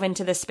drove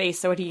into the space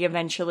so he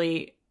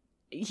eventually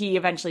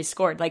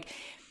scored. Like,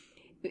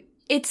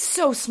 it's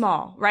so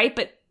small, right?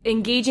 But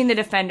engaging the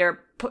defender,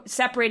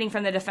 separating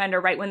from the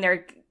defender right when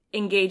they're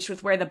engaged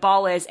with where the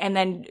ball is, and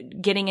then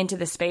getting into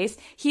the space.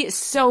 He is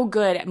so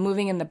good at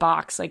moving in the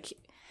box. Like,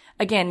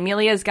 again,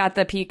 Milia's got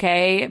the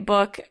PK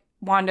book.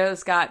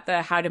 Wando's got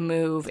the how to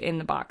move in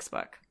the box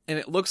book. And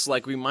it looks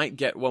like we might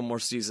get one more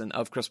season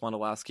of Chris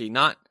Wondolowski.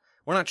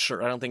 We're not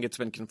sure. I don't think it's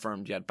been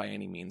confirmed yet by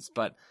any means,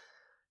 but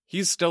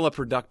he's still a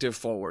productive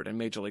forward in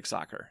Major League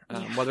Soccer.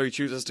 Whether he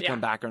chooses to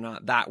come back or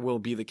not, that will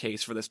be the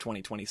case for this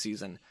 2020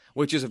 season,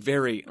 which is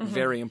very,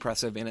 very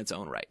impressive in its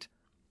own right.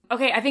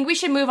 Okay, I think we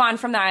should move on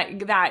from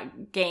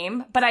that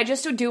game, but I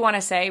just do want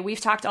to say we've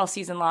talked all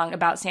season long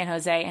about San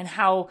Jose and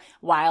how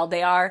wild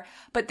they are,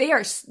 but they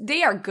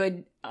are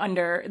good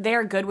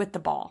with the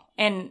ball.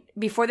 And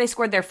before they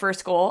scored their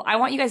first goal, I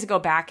want you guys to go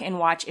back and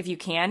watch, if you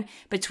can,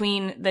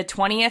 between the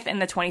 20th and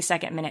the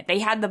 22nd minute. They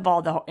had the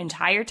ball the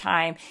entire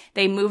time.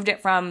 They moved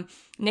it from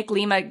Nick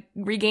Lima,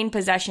 regained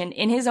possession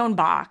in his own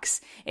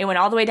box. It went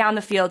all the way down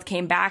the field,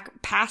 came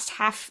back past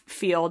half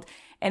field,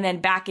 and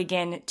then back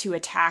again to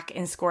attack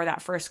and score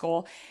that first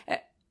goal.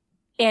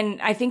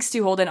 And I think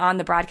Stu Holden on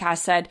the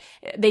broadcast said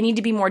they need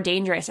to be more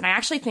dangerous. And I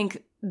actually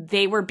think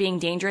they were being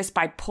dangerous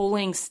by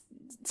pulling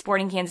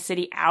Sporting Kansas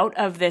City out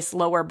of this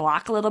lower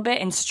block a little bit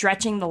and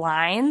stretching the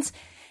lines.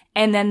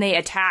 And then they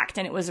attacked,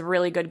 and it was a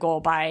really good goal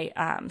by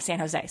San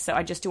Jose. So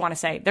I just do want to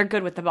say they're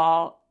good with the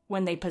ball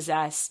when they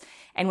possess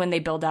and when they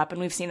build up. And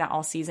we've seen that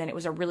all season. It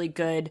was a really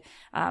good,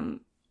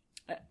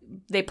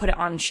 they put it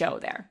on show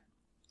there.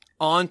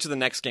 On to the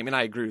next game, and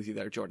I agree with you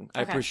there, Jordan.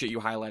 I appreciate you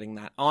highlighting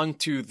that. On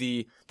to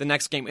the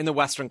next game in the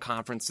Western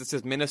Conference. This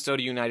is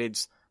Minnesota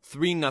United's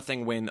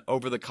 3-0 win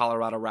over the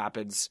Colorado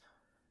Rapids.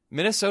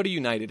 Minnesota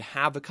United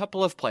have a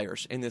couple of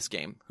players in this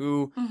game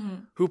who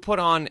put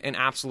on an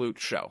absolute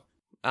show.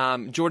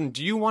 Jordan,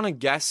 do you want to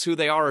guess who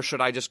they are, or should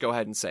I just go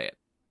ahead and say it?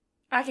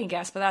 I can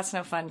guess, but that's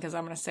no fun because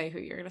I'm going to say who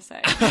you're going to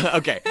say.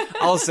 Okay,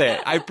 I'll say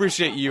it. I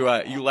appreciate you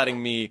letting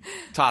me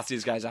toss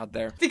these guys out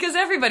there. Because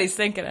everybody's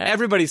thinking it.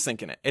 Everybody's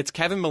thinking it. It's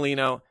Kevin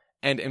Molino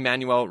and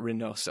Emmanuel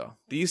Reynoso.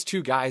 These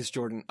two guys,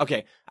 Jordan.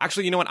 Okay,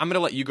 actually, you know what? I'm going to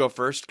let you go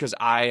first because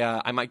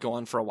I might go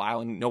on for a while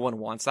and no one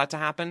wants that to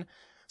happen.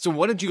 So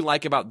what did you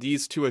like about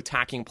these two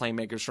attacking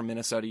playmakers from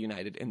Minnesota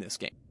United in this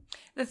game?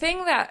 The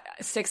thing that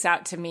sticks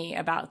out to me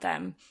about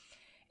them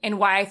and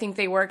why I think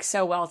they work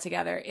so well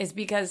together is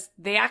because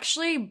they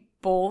actually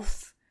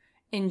both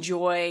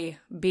enjoy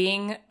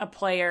being a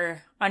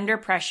player under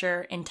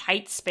pressure in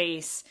tight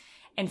space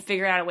and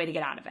figure out a way to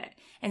get out of it.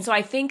 And so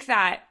I think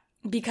that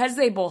because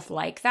they both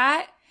like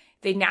that,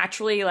 they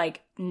naturally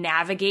like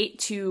navigate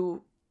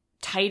to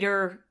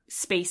tighter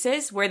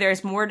spaces where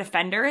there's more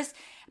defenders,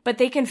 but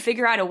they can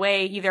figure out a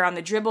way either on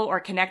the dribble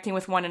or connecting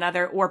with one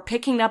another or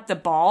picking up the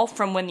ball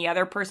from when the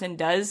other person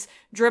does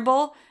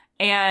dribble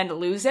and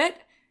lose it.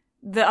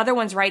 The other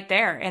one's right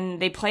there,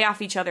 and they play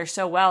off each other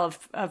so well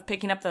of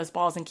picking up those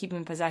balls and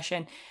keeping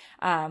possession.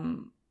 I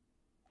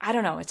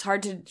don't know. It's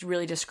hard to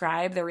really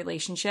describe their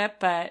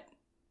relationship, but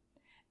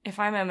if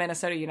I'm a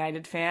Minnesota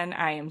United fan,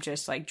 I am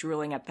just like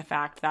drooling at the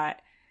fact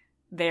that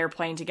they're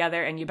playing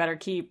together, and you better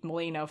keep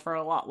Molino for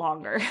a lot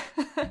longer.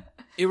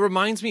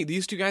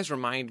 These two guys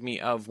remind me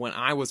of when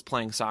I was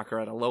playing soccer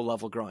at a low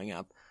level growing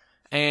up.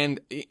 And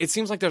it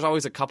seems like there's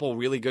always a couple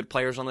really good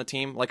players on the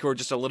team, like who are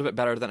just a little bit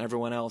better than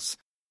everyone else.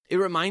 It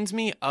reminds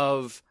me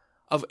of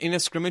in a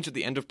scrimmage at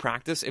the end of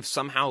practice, if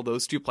somehow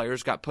those two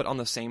players got put on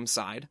the same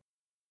side.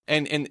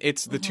 And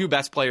it's the two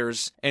best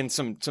players and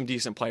some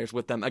decent players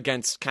with them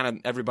against kind of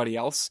everybody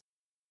else.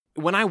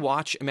 When I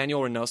watch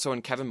Emmanuel Reynoso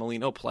and Kevin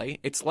Molino play,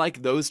 it's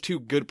like those two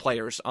good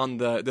players on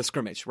the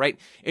scrimmage, right?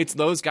 It's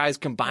those guys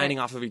combining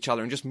off of each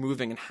other and just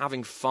moving and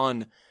having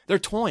fun. They're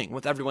toying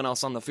with everyone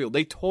else on the field.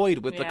 They toyed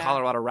with the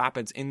Colorado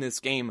Rapids in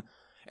this game.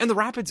 And the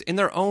Rapids, in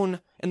their own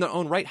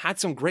right, had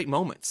some great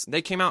moments.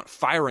 They came out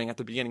firing at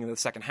the beginning of the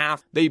second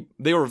half. They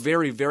were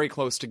very, very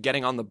close to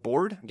getting on the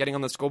board, getting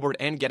on the scoreboard,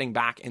 and getting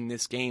back in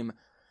this game.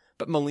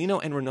 But Molino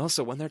and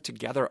Reynoso, when they're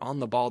together on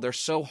the ball, they're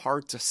so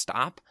hard to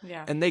stop.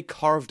 Yeah. And they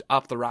carved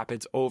up the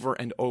Rapids over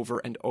and over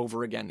and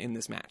over again in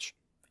this match.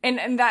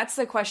 And that's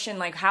the question,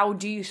 like, how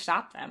do you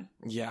stop them?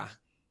 Yeah.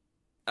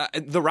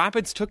 The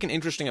Rapids took an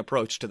interesting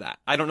approach to that.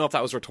 I don't know if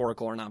that was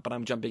rhetorical or not, but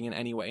I'm jumping in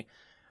anyway.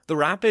 The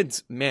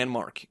Rapids man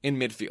mark in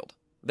midfield.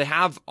 They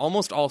have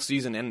almost all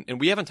season, and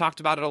we haven't talked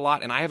about it a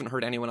lot, and I haven't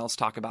heard anyone else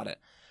talk about it.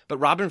 But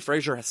Robin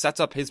Fraser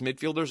sets up his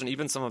midfielders and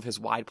even some of his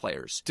wide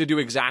players to do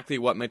exactly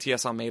what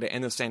Matias Almeida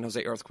and the San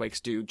Jose Earthquakes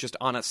do, just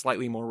on a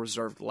slightly more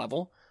reserved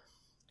level.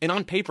 And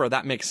on paper,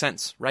 that makes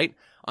sense, right?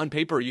 On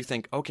paper, you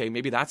think, okay,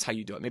 maybe that's how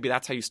you do it. Maybe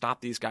that's how you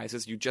stop these guys,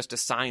 is you just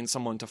assign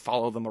someone to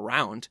follow them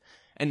around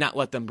and not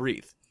let them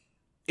breathe.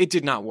 It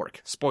did not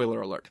work.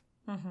 Spoiler alert.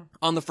 Mm-hmm.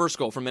 On the first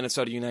goal from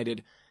Minnesota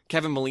United,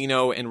 Kevin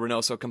Molino and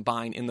Reynoso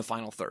combine in the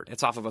final third.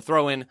 It's off of a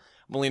throw-in.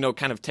 Molino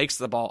kind of takes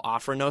the ball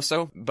off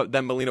Reynoso, but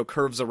then Molino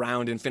curves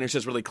around and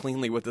finishes really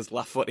cleanly with his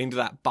left foot into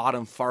that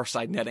bottom far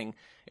side netting.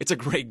 It's a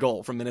great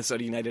goal from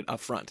Minnesota United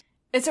up front.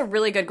 It's a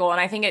really good goal, and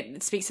I think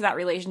it speaks to that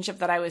relationship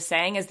that I was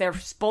saying, is they're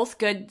both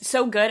good,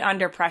 so good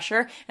under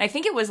pressure. And I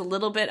think it was a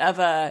little bit of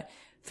a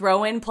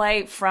throw-in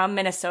play from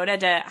Minnesota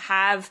to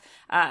have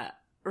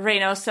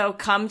Reynoso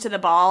come to the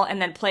ball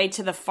and then play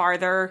to the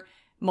farther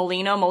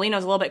Molino.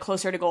 Molino's a little bit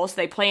closer to goal, so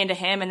they play into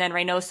him, and then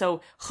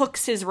Reynoso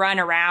hooks his run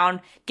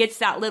around, gets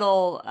that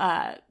little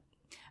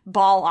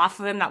ball off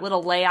of him, that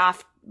little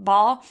layoff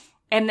ball,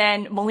 and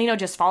then Molino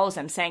just follows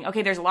him, saying,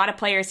 okay, there's a lot of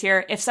players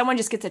here. If someone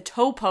just gets a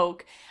toe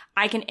poke,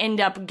 I can end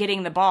up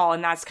getting the ball,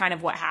 and that's kind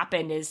of what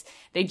happened, is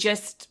they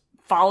just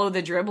follow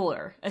the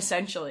dribbler,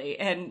 essentially,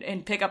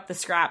 and pick up the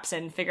scraps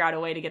and figure out a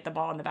way to get the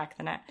ball in the back of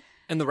the net.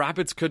 And the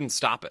Rapids couldn't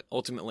stop it,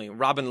 ultimately.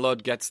 Robin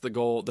Lod gets the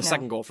goal, the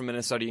second goal from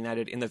Minnesota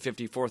United in the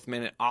 54th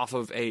minute off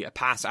of a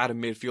pass out of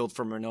midfield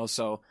from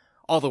Reynoso.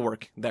 All the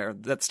work there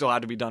that still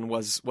had to be done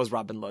was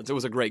Robin Lod's. It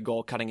was a great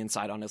goal cutting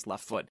inside on his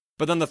left foot.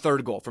 But then the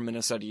third goal from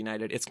Minnesota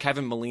United, it's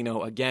Kevin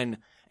Molino again,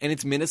 and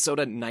it's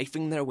Minnesota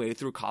knifing their way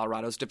through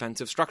Colorado's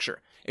defensive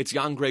structure. It's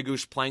Jan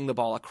Greguš playing the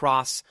ball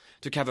across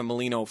to Kevin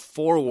Molino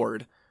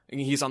forward.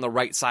 He's on the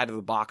right side of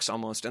the box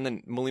almost, and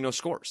then Molino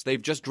scores.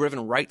 They've just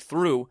driven right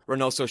through.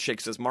 Reynoso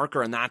shakes his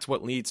marker, and that's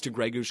what leads to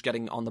Greguš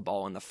getting on the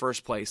ball in the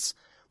first place.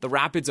 The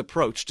Rapids'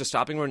 approach to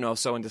stopping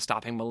Reynoso and to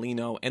stopping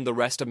Molino and the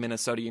rest of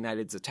Minnesota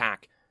United's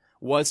attack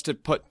was to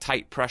put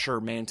tight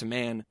pressure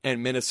man-to-man,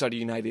 and Minnesota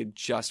United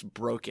just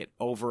broke it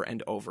over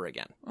and over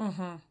again.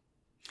 Mm-hmm.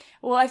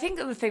 Well, I think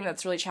the thing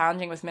that's really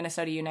challenging with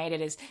Minnesota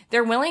United is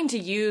they're willing to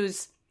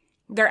use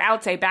their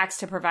outside backs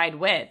to provide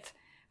width.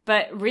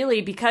 But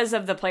really, because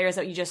of the players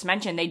that you just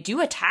mentioned, they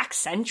do attack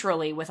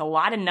centrally with a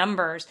lot of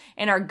numbers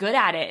and are good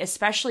at it,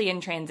 especially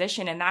in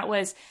transition. And that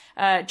was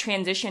a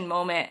transition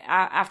moment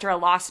after a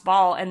lost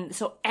ball. And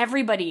so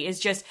everybody is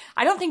just,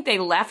 I don't think they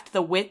left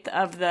the width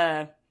of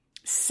the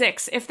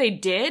six. If they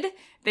did,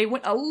 they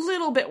went a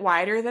little bit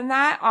wider than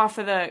that off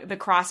of the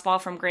cross ball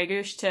from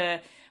Greguš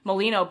to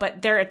Molino,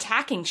 but they're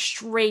attacking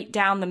straight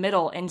down the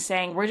middle and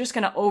saying, we're just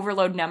going to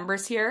overload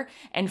numbers here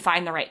and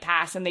find the right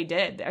pass. And they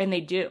did, and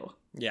they do.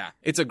 Yeah,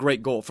 it's a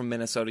great goal from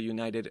Minnesota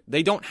United.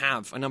 They don't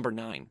have a number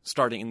 9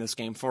 starting in this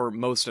game for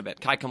most of it.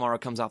 Kai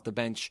Kamara comes off the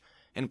bench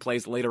and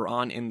plays later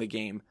on in the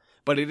game.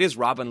 But it is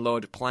Robin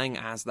Lod playing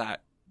as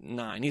that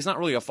 9. He's not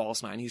really a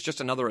false 9. He's just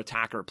another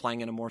attacker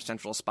playing in a more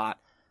central spot.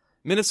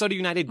 Minnesota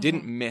United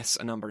didn't miss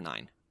a number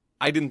 9.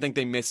 I didn't think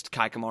they missed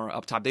Kai Kamara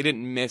up top. They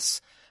didn't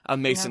miss a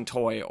Mason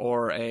Toye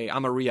or a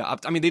Amaria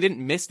up. I mean, they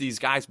didn't miss these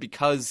guys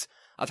because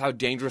of how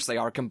dangerous they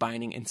are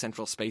combining in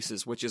central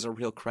spaces, which is a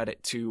real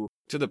credit to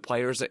the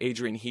players that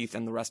Adrian Heath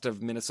and the rest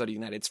of Minnesota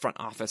United's front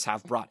office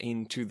have brought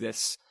into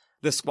this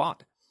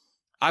squad.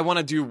 I want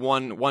to do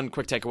one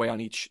quick takeaway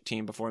on each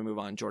team before we move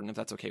on, Jordan, if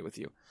that's okay with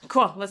you.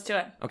 Cool, let's do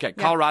it. Okay,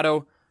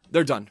 Colorado,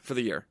 they're done for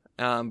the year.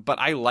 But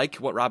I like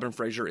what Robin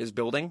Fraser is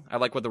building. I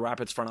like what the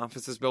Rapids front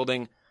office is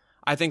building.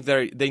 I think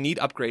they need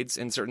upgrades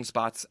in certain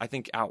spots. I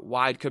think out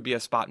wide could be a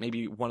spot.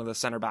 Maybe one of the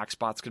center back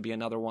spots could be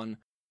another one.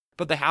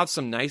 But they have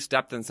some nice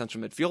depth in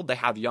central midfield. They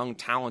have young,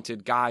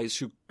 talented guys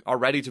who are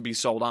ready to be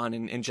sold on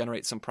and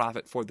generate some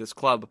profit for this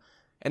club.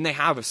 And they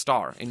have a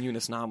star in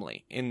Eunice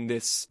Nomley in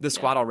this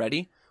squad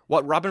already.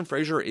 What Robin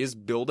Fraser is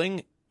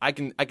building, I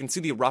can see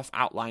the rough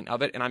outline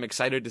of it, and I'm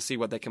excited to see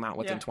what they come out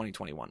with in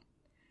 2021.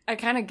 I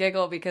kind of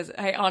giggle because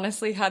I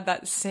honestly had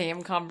that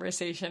same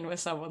conversation with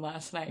someone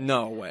last night.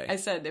 No way. I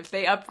said, if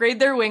they upgrade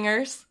their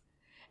wingers,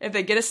 if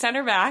they get a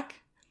center back,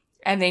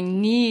 and they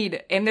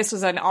need, and this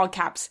was in all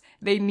caps,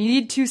 they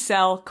need to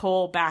sell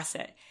Cole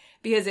Bassett.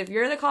 Because if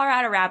you're the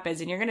Colorado Rapids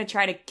and you're going to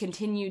try to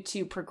continue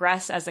to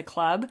progress as a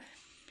club,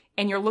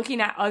 and you're looking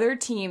at other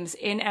teams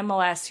in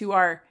MLS who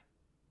are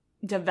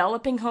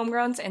developing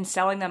homegrowns and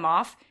selling them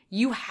off,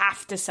 you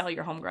have to sell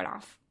your homegrown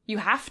off. You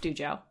have to,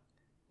 Joe.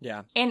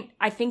 Yeah. And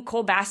I think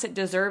Cole Bassett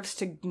deserves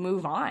to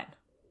move on.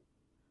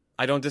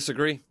 I don't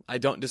disagree. I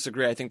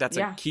think that's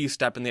a key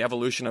step in the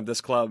evolution of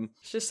this club.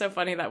 It's just so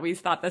funny that we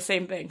thought the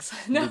same things.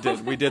 No.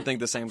 We did think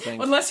the same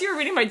thing. Unless you were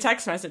reading my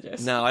text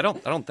messages. No, I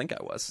don't think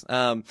I was.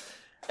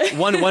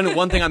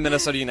 One thing on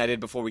Minnesota United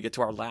before we get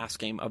to our last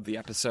game of the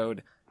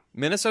episode.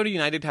 Minnesota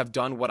United have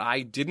done what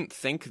I didn't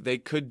think they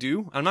could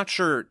do. I'm not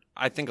sure.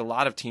 I think a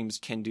lot of teams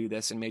can do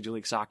this in Major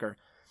League Soccer.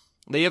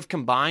 They have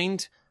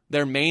combined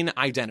their main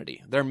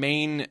identity, their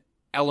main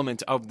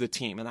element of the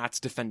team, and that's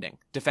defending.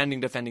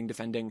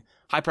 Defending.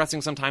 High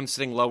pressing, sometimes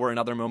sitting lower in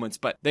other moments,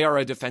 but they are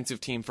a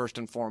defensive team first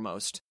and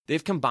foremost.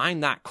 They've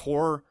combined that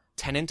core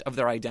tenet of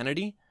their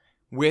identity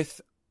with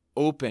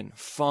open,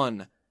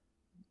 fun,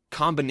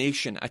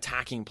 combination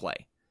attacking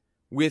play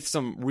with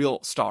some real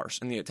stars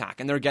in the attack.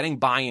 And they're getting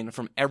buy-in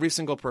from every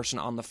single person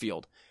on the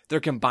field. They're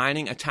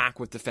combining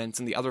attack with defense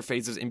and the other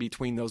phases in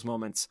between those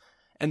moments.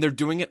 And they're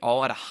doing it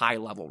all at a high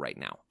level right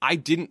now. I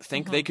didn't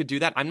think they could do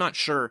that. I'm not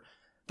sure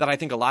that I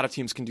think a lot of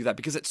teams can do that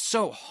because it's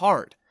so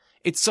hard.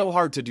 It's so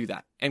hard to do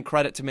that. And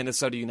credit to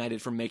Minnesota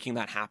United for making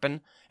that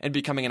happen and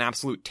becoming an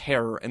absolute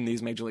terror in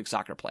these Major League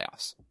Soccer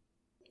playoffs.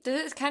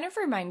 Does it kind of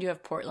remind you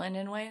of Portland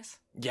in ways?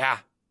 Yeah.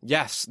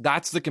 Yes,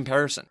 that's the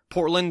comparison.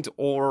 Portland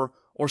or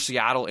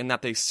Seattle in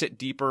that they sit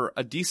deeper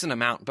a decent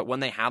amount, but when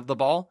they have the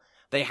ball,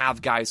 they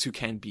have guys who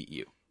can beat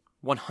you.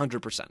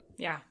 100%.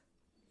 Yeah.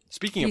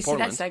 Speaking of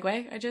Portland. You see that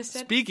segue I just did?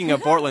 Speaking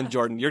of Portland,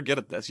 Jordan, you're good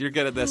at this.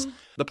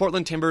 The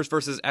Portland Timbers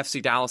versus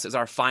FC Dallas is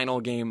our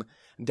final game.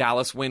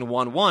 Dallas win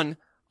 1-1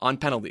 on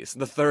penalties.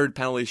 The third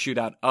penalty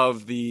shootout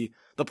of the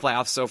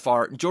playoffs so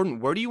far. Jordan,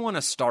 where do you want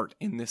to start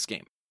in this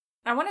game?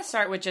 I want to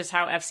start with just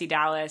how FC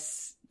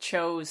Dallas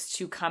chose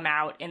to come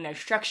out in their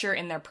structure,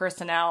 in their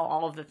personnel,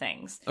 all of the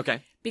things.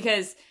 Okay.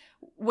 Because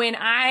when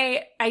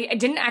I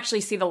didn't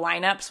actually see the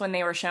lineups when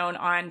they were shown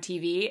on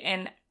TV,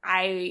 and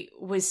I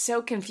was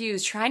so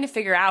confused trying to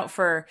figure out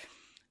for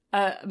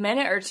a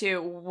minute or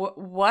two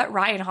what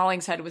Ryan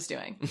Hollingshead was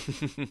doing.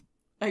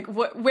 Like,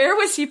 where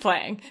was he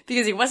playing?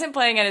 Because he wasn't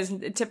playing at his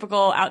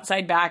typical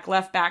outside back,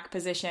 left back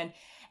position.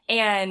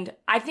 And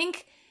I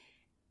think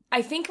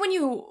when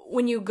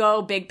you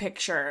go big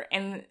picture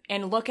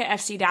and look at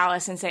FC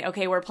Dallas and say,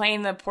 okay, we're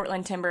playing the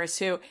Portland Timbers,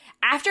 who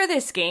after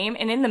this game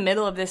and in the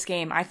middle of this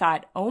game, I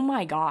thought, oh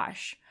my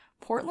gosh,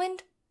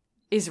 Portland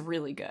is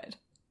really good.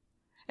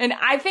 And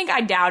I think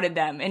I doubted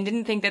them and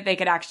didn't think that they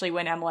could actually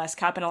win MLS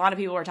Cup. And a lot of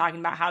people were talking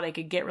about how they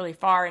could get really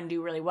far and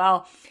do really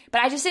well.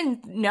 But I just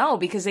didn't know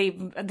because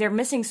they're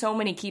missing so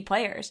many key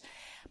players.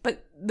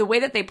 But the way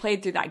that they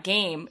played through that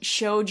game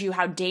showed you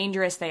how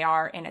dangerous they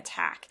are in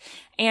attack.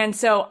 And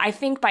so I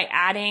think by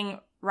adding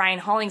Ryan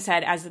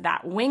Hollingshead as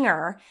that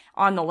winger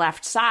on the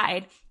left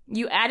side,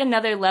 you add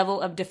another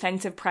level of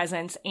defensive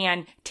presence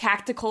and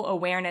tactical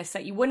awareness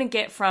that you wouldn't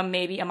get from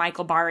maybe a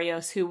Michael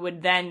Barrios, who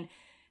would then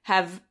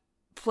have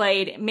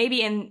played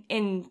maybe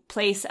in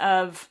place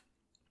of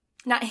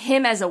not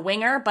him as a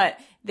winger, but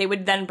they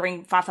would then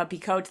bring Fafa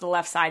Picault to the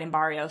left side and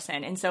Barrios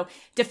in. And so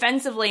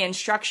defensively and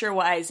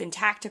structure-wise and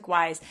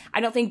tactic-wise, I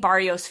don't think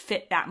Barrios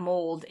fit that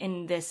mold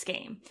in this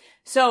game.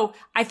 So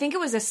I think it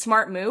was a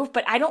smart move,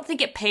 but I don't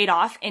think it paid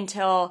off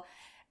until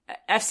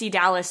FC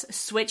Dallas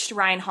switched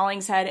Ryan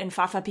Hollingshead and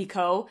Fafa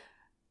Picault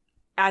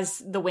as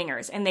the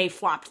wingers, and they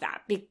flopped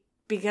that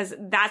because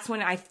that's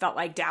when I felt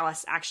like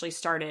Dallas actually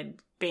started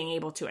being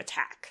able to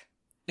attack.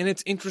 And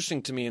it's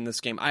interesting to me in this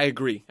game. I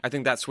agree. I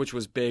think that switch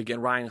was big,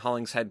 and Ryan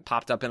Hollingshead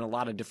popped up in a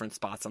lot of different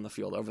spots on the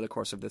field over the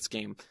course of this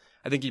game.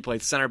 I think he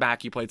played center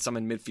back. He played some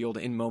in midfield.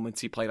 In moments,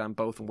 he played on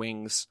both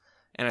wings,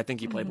 and I think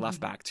he played left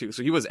back too.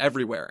 So he was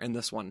everywhere in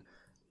this one.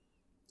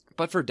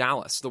 But for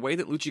Dallas, the way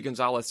that Luchi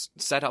Gonzalez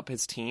set up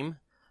his team,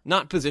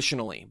 not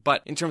positionally,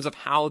 but in terms of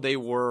how they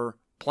were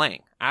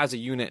playing as a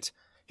unit,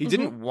 he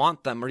didn't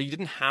want them, or he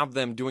didn't have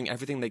them doing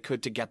everything they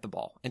could to get the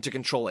ball and to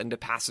control it and to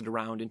pass it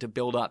around and to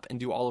build up and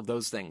do all of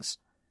those things.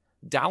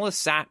 Dallas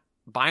sat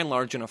by and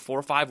large in a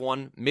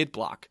 4-5-1 mid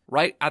block,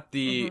 right at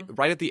the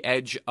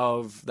edge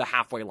of the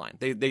halfway line.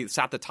 They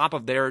sat at the top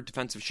of their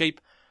defensive shape,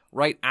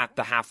 right at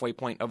the halfway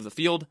point of the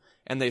field,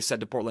 and they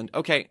said to Portland,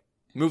 "Okay,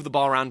 move the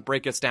ball around,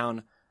 break us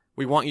down.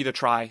 We want you to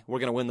try. We're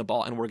going to win the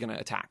ball, and we're going to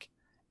attack."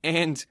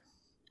 And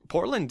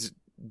Portland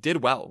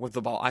did well with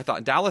the ball. I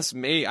thought Dallas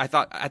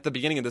at the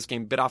beginning of this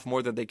game bit off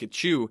more than they could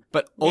chew,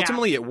 but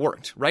ultimately it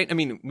worked, right? I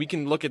mean, we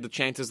can look at the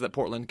chances that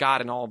Portland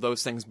got and all of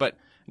those things, but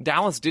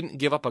Dallas didn't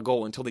give up a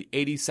goal until the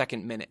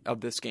 82nd minute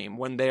of this game,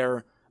 when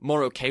they're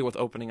more okay with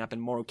opening up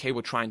and more okay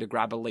with trying to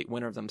grab a late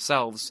winner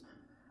themselves.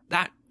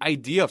 That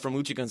idea from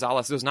Luchi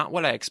Gonzalez was not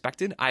what I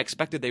expected. I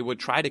expected they would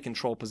try to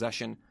control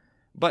possession,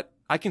 but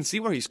I can see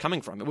where he's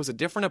coming from. It was a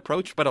different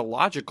approach, but a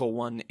logical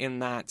one, in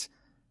that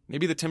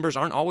maybe the Timbers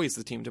aren't always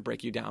the team to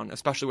break you down,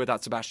 especially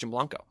without Sebastian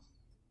Blanco.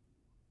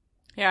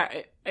 Yeah,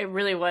 it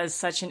really was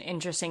such an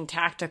interesting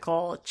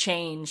tactical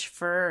change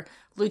for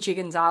Luchi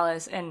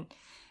Gonzalez, and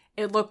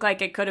it looked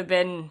like it could have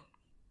been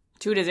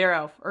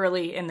 2-0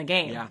 early in the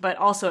game, but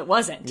also it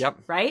wasn't,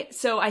 right?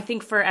 So I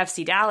think for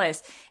FC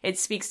Dallas, it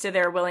speaks to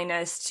their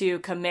willingness to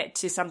commit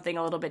to something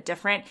a little bit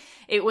different.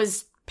 It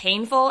was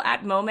painful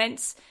at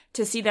moments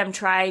to see them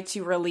try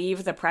to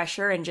relieve the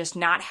pressure and just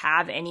not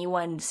have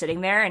anyone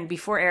sitting there. And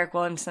before Eric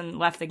Williamson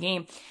left the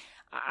game,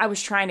 I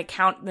was trying to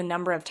count the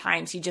number of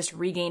times he just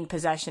regained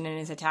possession in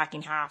his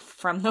attacking half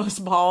from those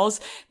balls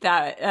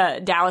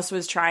that Dallas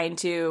was trying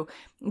to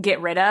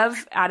get rid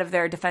of out of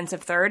their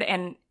defensive third.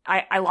 And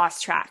I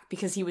lost track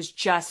because he was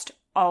just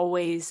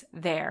always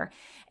there.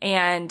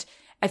 And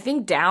I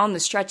think down the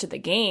stretch of the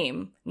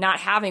game, not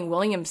having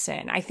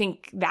Williamson, I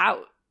think that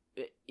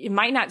it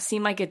might not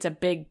seem like it's a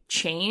big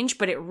change,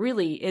 but it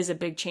really is a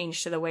big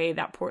change to the way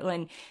that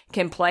Portland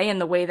can play and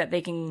the way that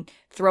they can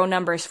throw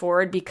numbers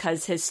forward,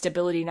 because his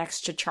stability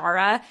next to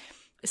Chara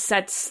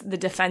sets the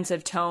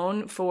defensive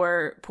tone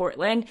for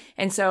Portland.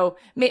 And so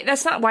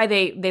that's not why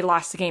they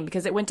lost the game,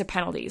 because it went to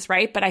penalties,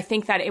 right? But I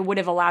think that it would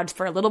have allowed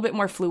for a little bit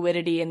more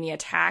fluidity in the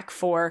attack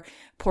for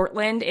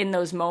Portland in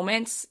those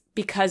moments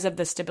because of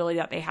the stability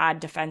that they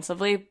had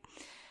defensively.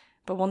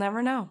 But we'll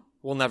never know.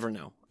 We'll never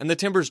know. And the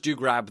Timbers do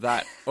grab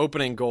that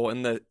opening goal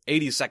in the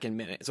 82nd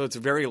minute. So it's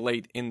very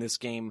late in this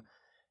game.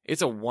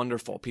 It's a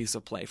wonderful piece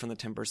of play from the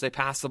Timbers. They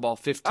pass the ball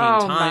 15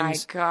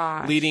 times,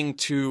 leading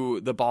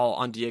to the ball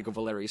on Diego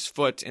Valeri's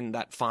foot, and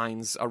that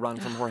finds a run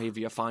from Jorge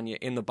Villafaña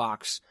in the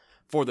box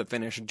for the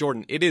finish.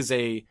 Jordan, it is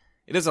a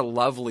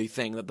lovely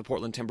thing that the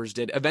Portland Timbers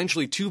did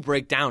eventually to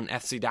break down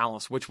FC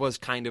Dallas, which was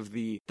kind of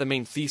the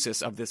main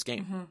thesis of this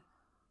game. Mm-hmm.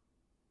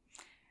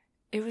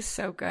 It was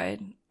so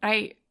good.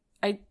 I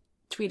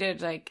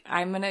tweeted, like,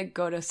 I'm going to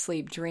go to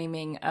sleep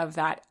dreaming of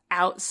that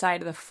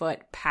outside of the foot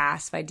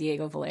pass by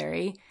Diego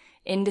Valeri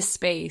into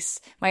space.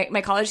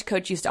 My college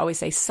coach used to always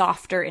say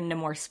softer into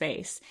more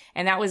space.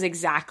 And that was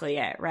exactly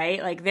it,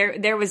 right? Like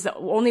there was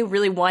only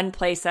really one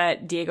place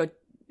that Diego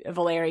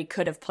Valeri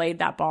could have played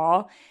that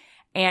ball.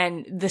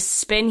 And the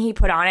spin he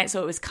put on it,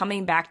 so it was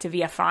coming back to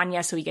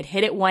Villafaña so he could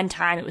hit it one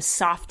time. It was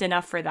soft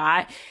enough for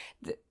that.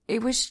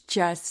 It was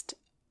just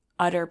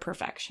utter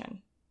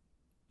perfection.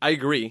 I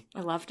agree. I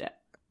loved it.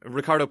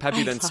 Ricardo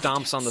Pepi then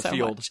stomps on the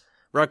field.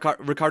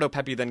 Ricardo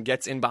Pepi then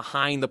gets in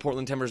behind the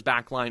Portland Timbers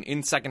back line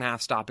in second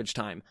half stoppage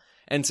time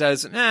and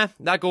says,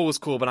 that goal was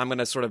cool, but I'm going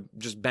to sort of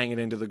just bang it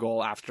into the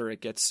goal after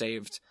it gets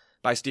saved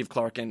by Steve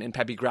Clark, and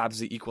Pepi grabs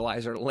the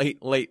equalizer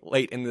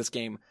late in this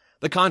game.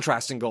 The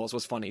contrast in goals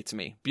was funny to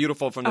me.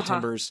 Beautiful from the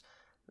Timbers,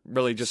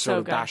 really just sort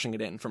of bashing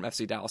it in from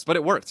FC Dallas. But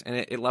it worked, and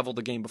it leveled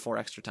the game before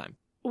extra time.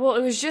 Well,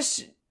 it was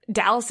just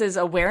Dallas's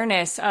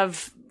awareness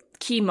of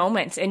key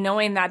moments and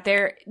knowing that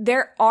there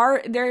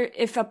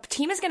if a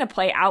team is going to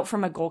play out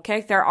from a goal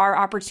kick, there are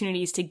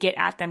opportunities to get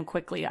at them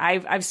quickly.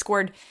 I've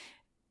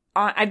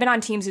been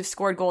on teams who've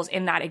scored goals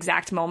in that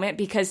exact moment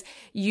because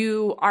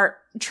you are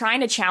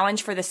trying to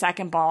challenge for the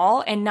second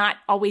ball and not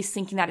always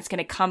thinking that it's going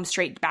to come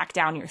straight back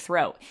down your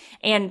throat.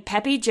 And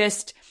Pepi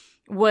just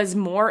was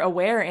more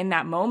aware in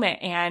that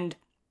moment, and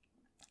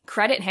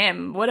credit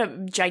him. What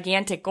a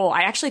gigantic goal.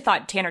 I actually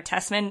thought Tanner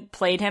Tessman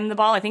played him the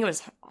ball. I think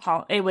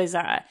it was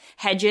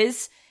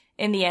Hedges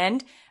in the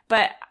end,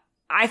 but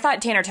I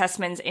thought Tanner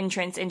Tessman's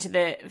entrance into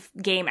the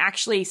game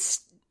actually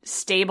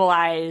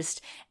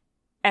stabilized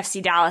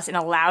FC Dallas and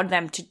allowed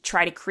them to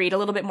try to create a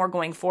little bit more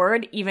going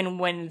forward, even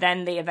when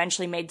then they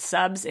eventually made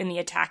subs in the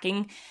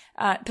attacking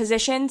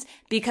positions,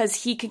 because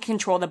he could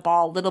control the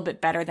ball a little bit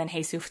better than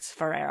Jesus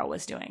Ferreira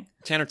was doing.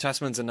 Tanner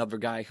Tessman's another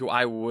guy who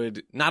I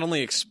would not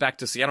only expect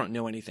to see, I don't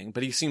know anything,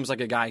 but he seems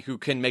like a guy who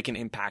can make an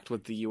impact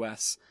with the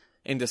U.S.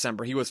 in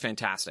December. He was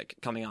fantastic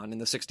coming on in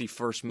the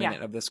 61st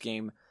minute of this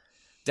game.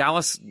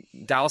 Dallas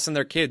and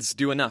their kids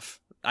do enough.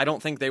 I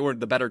don't think they were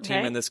the better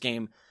team in this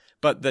game,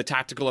 but the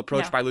tactical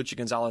approach by Luchi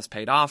Gonzalez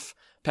paid off.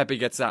 Pepi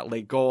gets that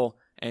late goal,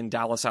 and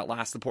Dallas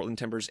outlasts the Portland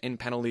Timbers in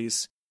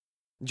penalties.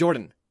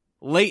 Jordan,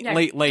 late.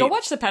 Go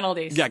watch the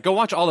penalties. Yeah, go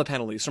watch all the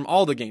penalties from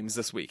all the games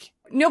this week.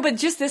 No, but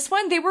just this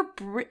one,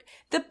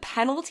 the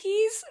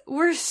penalties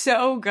were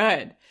so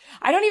good.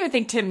 I don't even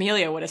think Tim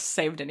Melia would have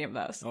saved any of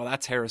those. Oh,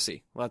 that's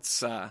heresy.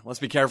 Let's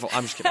be careful.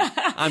 I'm just kidding.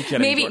 I'm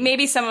kidding.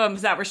 Maybe some of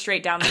them that were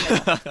straight down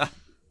the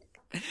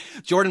middle.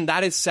 Jordan,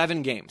 that is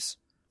 7 games.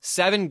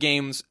 7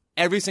 games.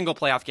 Every single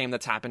playoff game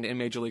that's happened in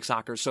Major League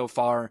Soccer so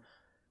far.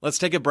 Let's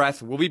take a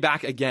breath. We'll be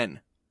back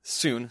again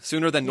soon,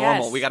 sooner than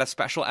normal. Yes. We got a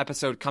special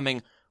episode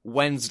coming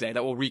Wednesday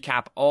that will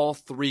recap all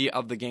 3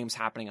 of the games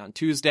happening on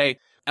Tuesday.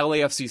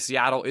 LAFC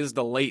Seattle is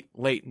the late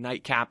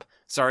nightcap.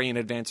 Sorry in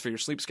advance for your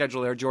sleep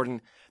schedule there,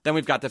 Jordan. Then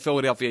we've got the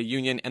Philadelphia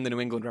Union and the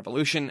New England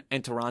Revolution,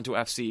 and Toronto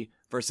FC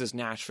versus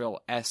Nashville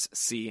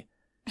SC.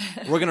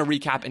 We're going to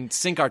recap and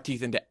sink our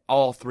teeth into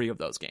all 3 of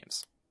those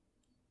games.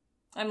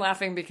 I'm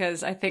laughing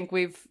because I think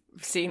we've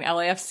seen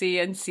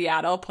LAFC and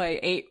Seattle play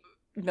 8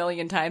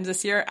 million times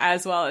this year,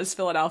 as well as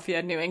Philadelphia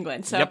and New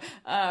England. So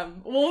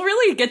we'll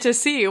really get to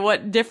see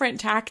what different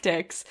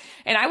tactics.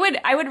 And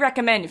I would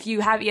recommend, if you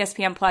have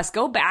ESPN Plus,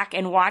 go back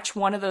and watch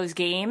one of those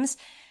games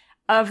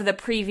of the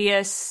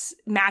previous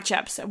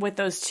matchups with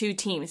those 2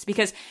 teams,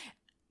 because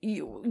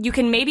you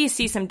can maybe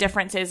see some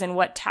differences in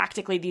what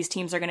tactically these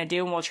teams are going to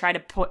do, and we'll try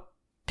to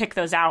pick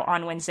those out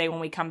on Wednesday when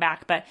we come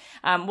back. But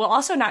we'll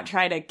also not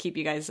try to keep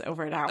you guys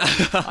over an hour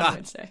on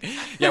Wednesday.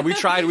 Yeah, we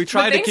tried to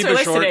keep it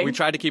short. We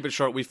tried to keep it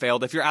short. We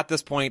failed. If you're at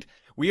this point,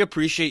 we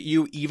appreciate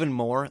you even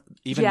more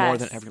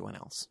than everyone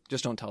else.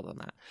 Just don't tell them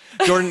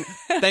that. Jordan,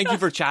 thank you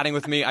for chatting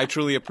with me. I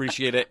truly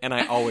appreciate it, and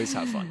I always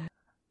have fun.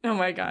 Oh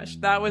my gosh,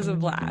 that was a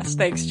blast.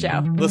 Thanks,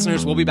 Joe.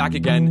 Listeners, we'll be back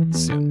again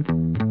soon.